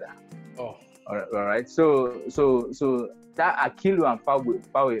altogether. Oh. All right. So that Akilu and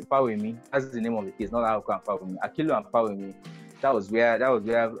Fawemi, that's the name of the case, not Aoko and Fawemi. Akilu and Fawemi, that was where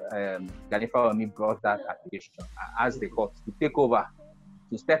Gani Fawemi brought that application and asked the court to take over,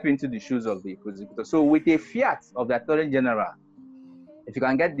 to step into the shoes of the prosecutor. So with a fiat of the Attorney General, if you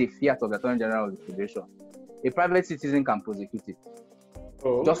can get the fiat of the Attorney General of the Federation, a private citizen can prosecute it.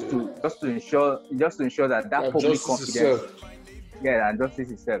 Oh, okay. just to ensure that public confidence. Yeah, and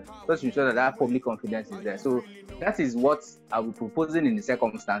justice itself. Just to ensure that public confidence is there. So that is what I'll be proposing in the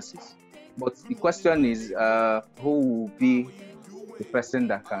circumstances. But the question is, who will be the person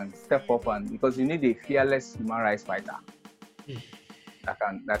that can step up, and because you need a fearless human rights fighter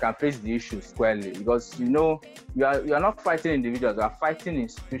that can face the issue squarely. Because you are not fighting individuals, you are fighting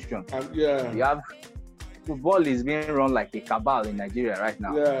institutions. You have football is being run like a cabal in Nigeria right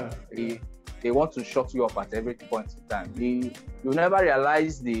now. Yeah. they want to shut you up at every point in time. You never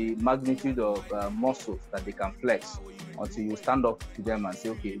realize the magnitude of muscles that they can flex until you stand up to them and say,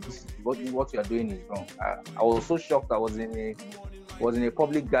 okay, this is what you are doing is wrong. I was so shocked. I was in a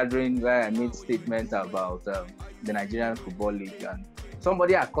public gathering where I made statements about the Nigerian Football League, and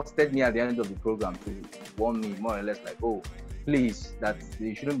somebody accosted me at the end of the program to warn me, more or less, like, oh, please, that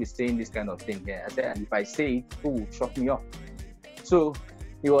you shouldn't be saying this kind of thing here. I said, and if I say it, who will shut me up? So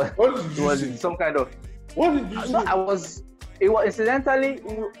it was some kind of. What did you say? No, it was incidentally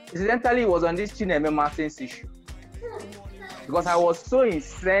it was on this Chineme Martins issue, because I was so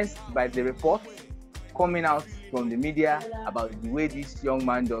incensed by the report coming out from the media about the way this young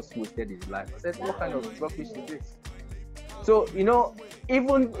man just wasted his life. I said, what kind of rubbish is this? So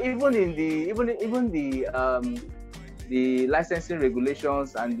even the licensing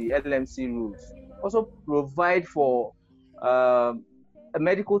regulations and the LMC rules also provide for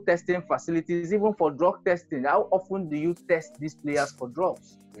medical testing facilities, even for drug testing. How often do you test these players for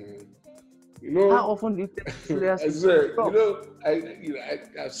drugs? How often do you test players for drugs?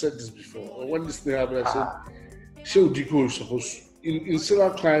 I've said this before. When this thing happened, I said, Shehu Diko is supposed to, in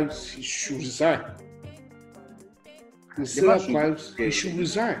several crimes, he should resign. In several crimes, he should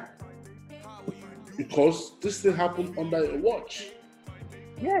resign. Because this thing happened under your watch.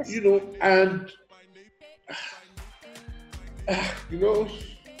 Yes. And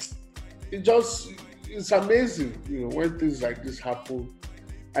it's amazing, when things like this happen.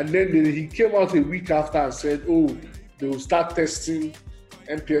 And then he came out a week after and said, oh, they will start testing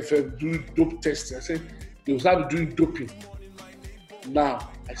NPFL, do dope testing. I said, they will start doing doping.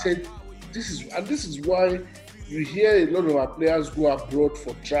 Now, I said, this is why you hear a lot of our players go abroad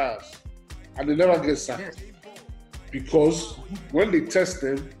for trials and they never get sacked. Yes. Because when they test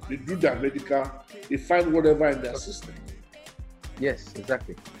them, they do their medical, they find whatever in their system. Yes,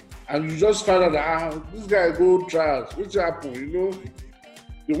 exactly. And you just find out that this guy go trials, which happened,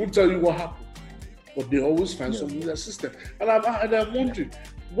 they won't tell you what happened. But they always find something in their system. And I'm wondering,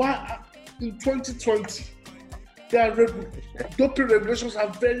 why in 2020, their doping regulations are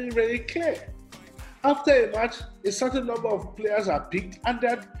very, very clear. After a match, a certain number of players are picked and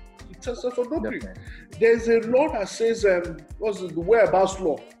they're tested for doping. Definitely. There's a law that says, the whereabouts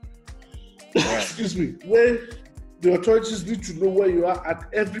law, excuse me, where the authorities need to know where you are at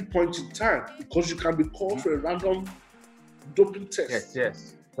every point in time, because you can be called for a random doping test.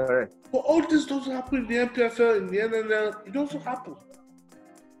 Yes, correct. But all this doesn't happen in the NPFL, in the NNL, it doesn't happen.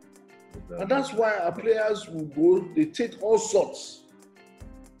 And that's why our players will go, they take all sorts.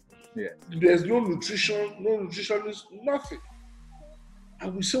 Yeah. There's no nutrition, no nutritionist, nothing.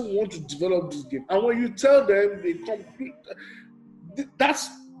 And we say we want to develop this game. And when you tell them, they complete, that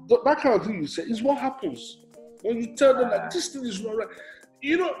kind of thing you say is what happens. When you tell them that this thing is not right.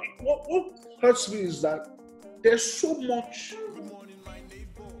 What hurts me is that there's so much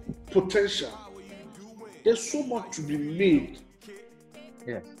potential. There's so much to be made.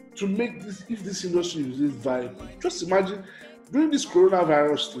 Yes. To make this, if this industry is viable. Just imagine, during this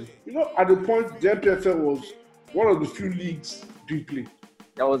coronavirus thing, at the point, the NPFL was one of the few leagues being played.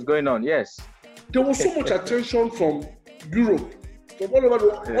 That was going on, yes. There was so much attention from Europe, from all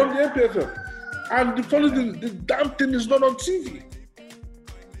over on the NPFL. And the funny thing, the damn thing is not on TV.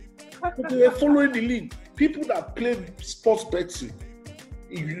 But they were following the league. People that played sports betting,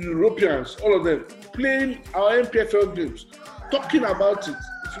 Europeans, all of them, playing our NPFL games, talking about it.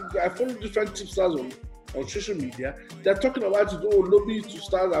 I follow different tipsters on social media. They're talking about it. Oh, lobby to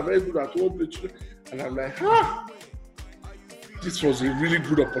stars are very good at home. And I'm like, this was a really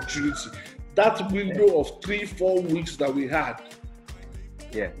good opportunity. That window of 3-4 weeks that we had,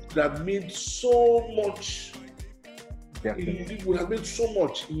 that made so much. It would have made so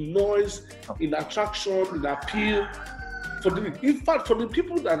much in noise, in attraction, in appeal. In fact, for the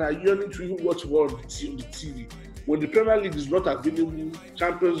people that are yearning to even watch on the TV, when the Premier League is not available,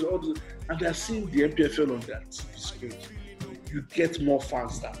 champions, and they're seeing the NPFL on their TV screens, you get more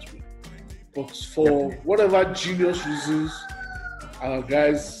fans that way. But for whatever genius reasons, our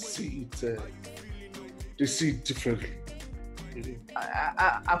guys see it, they see it differently.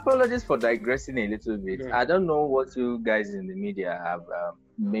 Apologies for digressing a little bit. I don't know what you guys in the media have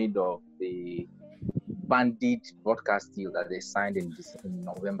made of the bandit broadcast deal that they signed in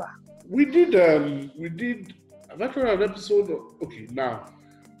November. We did an episode. Okay, now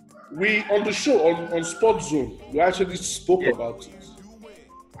we on the show on Sports Zone, we actually spoke about it,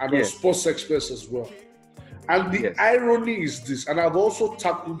 and on Sports Express as well. And the irony is this, and I've also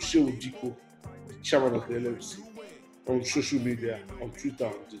tackled Shehu Diko, the chairman of the LMC, on social media, on Twitter,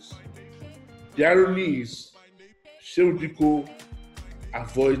 on this. The irony is Shehu Diko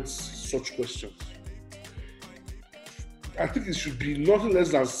avoids such questions. I think it should be nothing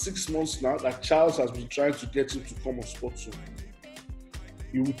less than 6 months now that Charles has been trying to get him to come on Sports Zone.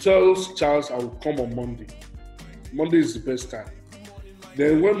 He will tell Charles, I will come on Monday. Monday is the best time.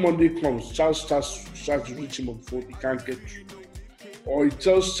 Then when Monday comes, Charles starts to reach him on the phone, he can't get through. Or he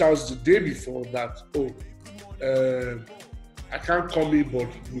tells Charles the day before that, I can't come in, but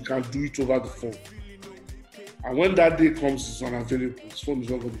we can do it over the phone. And when that day comes, he's unavailable. His phone is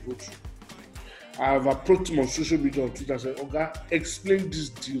not going to go through. I have approached him on social media, on Twitter, and said, Oga, explain this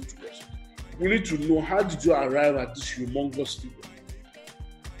deal to us. We need to know, how did you arrive at this humongous figure?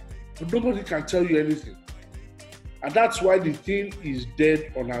 But nobody can tell you anything. And that's why the thing is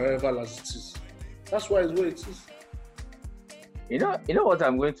dead on arrival as it is. That's why it's where it is. You know what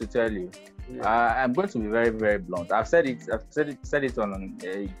I'm going to tell you? Yeah. I'm going to be very, very blunt. I've said it on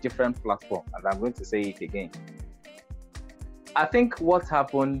a different platform, and I'm going to say it again. I think what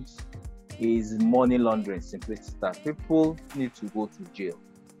happened is money laundering, simply start. People need to go to jail.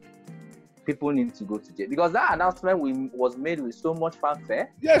 People need to go to jail because that announcement was made with so much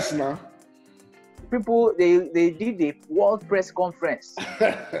fanfare. Yes, ma'am. People they did a world press conference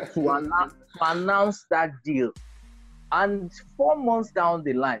to announce that deal. And 4 months down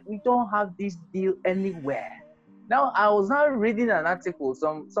the line, we don't have this deal anywhere. Now, I was now reading an article.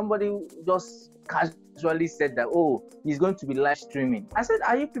 Somebody just casually said that, he's going to be live streaming. I said,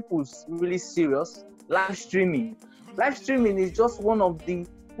 are you people really serious? Live streaming? Live streaming is just one of the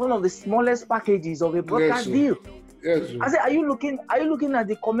smallest packages of a broadcast deal. Yes, I said, are you looking at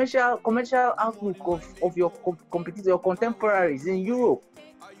the commercial outlook of your competitors, your contemporaries in Europe?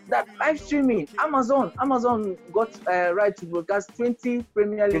 That live streaming, Amazon got right to broadcast 20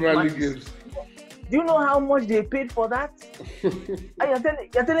 Premier League matches. Do you know how much they paid for that? And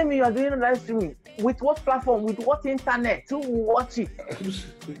you're telling me you are doing live streaming with what platform, with what internet? Who will watch it?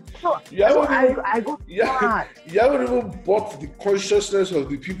 I got mad. You haven't even bought the consciousness of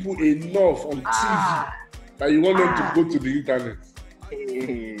the people enough on TV that you want them to go to the internet.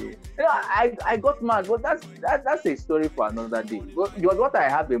 I got mad, but that's a story for another day. What I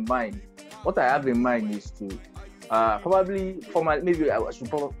have in mind is to maybe I should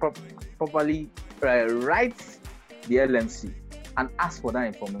properly write the LMC and ask for that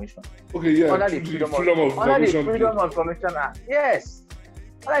information. Okay, yeah. Under the Freedom of Information Act. Yes.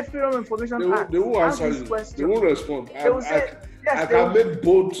 Under the Freedom of Information Act. They won't answer you. They won't respond. I can make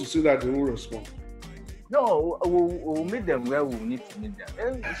bold to say that they won't respond. No, we'll meet them where we need to meet them.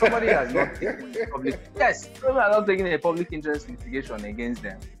 And somebody has not taken a public. Yes, somebody has not taken a public interest litigation against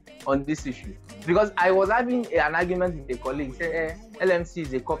them on this issue. Because I was having an argument with a colleague. Say, LMC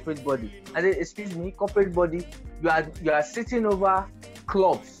is a corporate body. I said, excuse me, corporate body. You are sitting over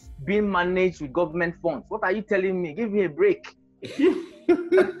clubs being managed with government funds. What are you telling me? Give me a break.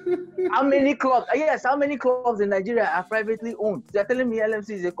 How many clubs? Yes, how many clubs in Nigeria are privately owned? They're telling me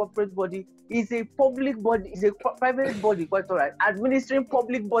LMC is a corporate body. It's a public body. It's a private body. Quite all right. Administering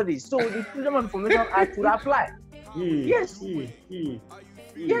public bodies. So the Freedom of Information Act will apply. Yes.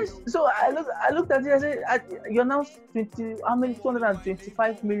 Yes. So I looked at it. I said, you announced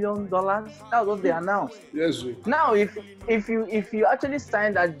 $225 million. That's what they announced. Yes. Sir. Now, if you actually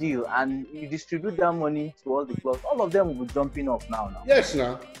sign that deal and you distribute that money to all the clubs, all of them will be jumping off now. Yes,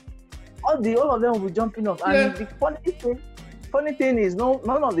 now. All of them will be jumping off. And the funny thing is, none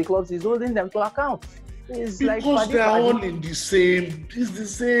of the clubs is holding them to account. It's because they are all in the same. It's the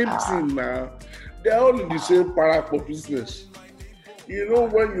same thing now. They are all in the same para for business. You know,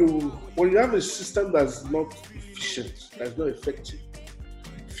 when you have a system that's not efficient, that's not effective,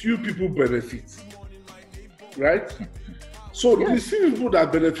 few people benefit, right? So the few people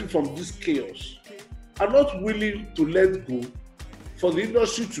that benefit from this chaos are not willing to let go for the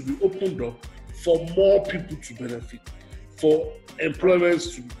industry to be opened up for more people to benefit, for employment,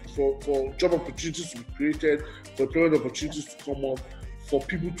 for job opportunities to be created, for employment opportunities to come up, for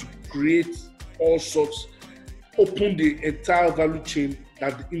people to create all sorts, open the entire value chain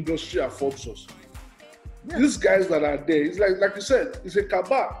that the industry affords us. Yeah. These guys that are there, it's like you said, it's a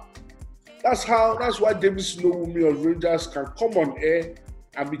cabal. That's why David Snowumi of Rangers can come on air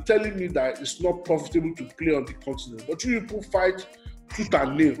and be telling me that it's not profitable to play on the continent. But you people fight tooth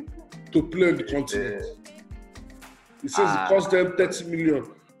and nail to play on the continent. He says it costs them 30 million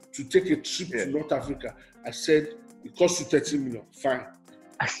to take a trip to North Africa. I said, it costs you 30 million. Fine.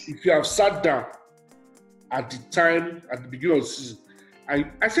 If you have sat down at the beginning of the season,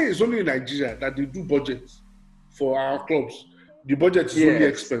 I say it's only in Nigeria that they do budgets for our clubs. The budget is only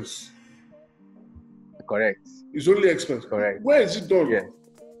expense. Correct. It's only expense. Correct. Where is it done? Yeah.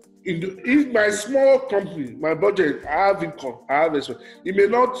 in my small company, my budget, I have income, I have expense. It may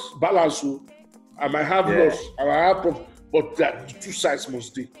not balance, so I might have loss, I might have profit, but the two sides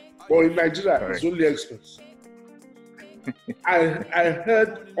must be. But in Nigeria, it's only expense. I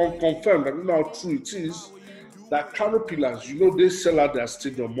heard unconfirmed, I don't know how true it is, that Caterpillars, they sell out their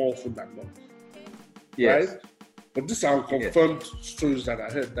stadium more often than not. Yes. Right? But these are unconfirmed stories that I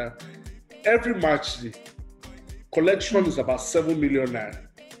heard, that every match day, collection is about 7 million naira.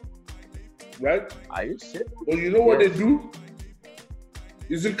 Right? Are you sure? But you know what they do?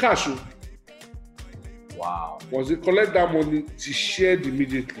 It's in cash. Wow. Once they collect that money, it's shared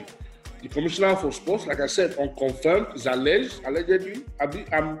immediately. The commissioner for sports, like I said, unconfirmed, is allegedly.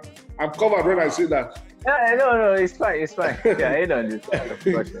 I'm covered when I say that. No, it's fine. Yeah, I don't understand.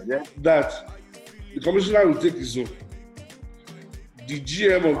 Yeah. That the commissioner will take his own. The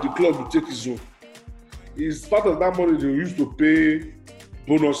GM of the club will take his own. It's part of that money they used to pay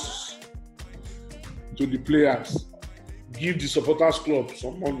bonuses to the players, give the supporters club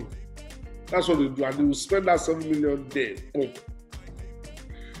some money. That's what they do, and they will spend that 7 million there. Boom.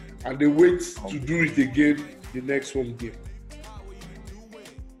 And they wait to do it again the next home game.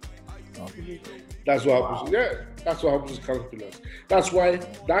 That's what happens. Yeah, that's what happens with Caterpillars. That's why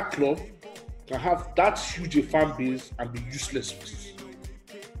that club can have that huge a fan base and be useless with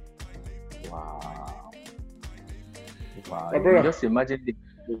it. Wow. My brother, just imagine the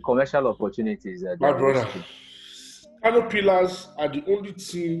commercial opportunities. My brother, Caterpillars are the only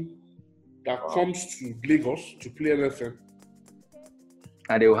team that comes to Lagos to play NFL.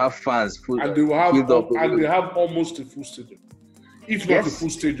 And they will have fans and they have almost a full stadium. If not a full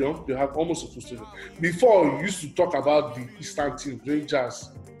stadium, they have almost a full stadium. Before, we used to talk about the Eastern teams,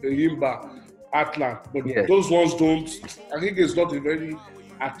 Rangers, Yimba, Atlant, but those ones don't. I think it's not a very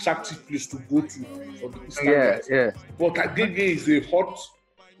attractive place to go to for the Eastern guys. Yeah. But Agege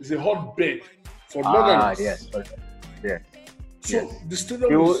is a hot bed for Northerners. Yeah. So the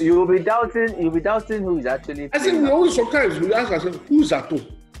stadium you will be doubting who is actually I think sometimes we ask ourselves, who is at home?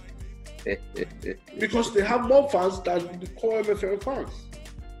 Because they have more fans than the core MFL fans.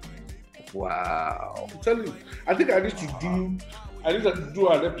 Wow. I'm telling you. I think I need to do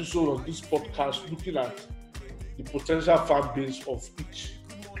an episode of this podcast looking at the potential fan base of each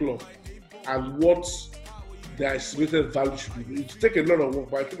club and what their estimated value should be. It take a lot of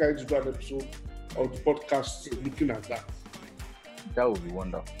work, but I think I need to do an episode of the podcast looking at that. That would be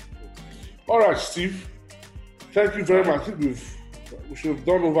wonderful. All right, Steve. Thank you very much. I think we should have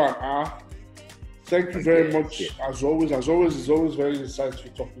done over an hour. Thank you very much. As always, it's always very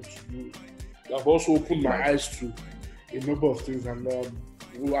insightful talking to you. I've also opened my eyes to a number of things, and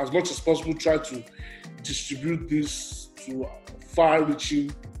we'll, as much as possible, try to distribute this to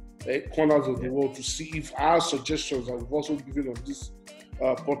far-reaching corners of the world to see if our suggestions that we've also given on this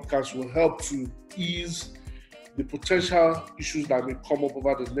podcast will help to ease the potential issues that may come up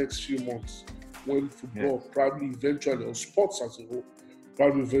over the next few months when football probably eventually, or sports as a whole,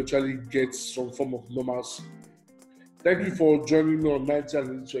 probably eventually gets some form of normalcy. Thank you for joining me on 90 and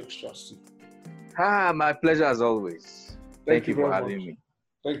Into Extra, Steve. My pleasure as always. Thank you for having me.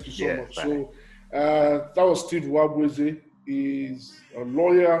 Thank you so much. Bye. So that was Steve Nwabueze. He's a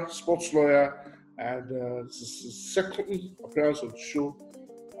lawyer, sports lawyer, and this is his second appearance on the show.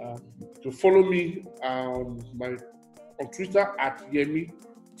 To follow me on Twitter at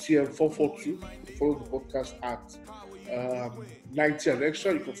YemiTM442. Follow the podcast at 90 and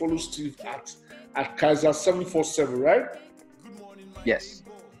Extra. You can follow Steve at Kaiser747, right? Yes.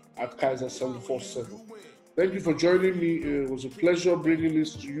 At Kaiser747. Thank you for joining me. It was a pleasure bringing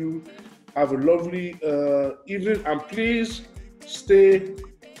this to you. Have a lovely evening, and please stay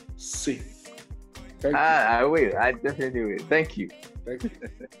safe. Thank you. I will. I definitely will. Thank you. Thank you.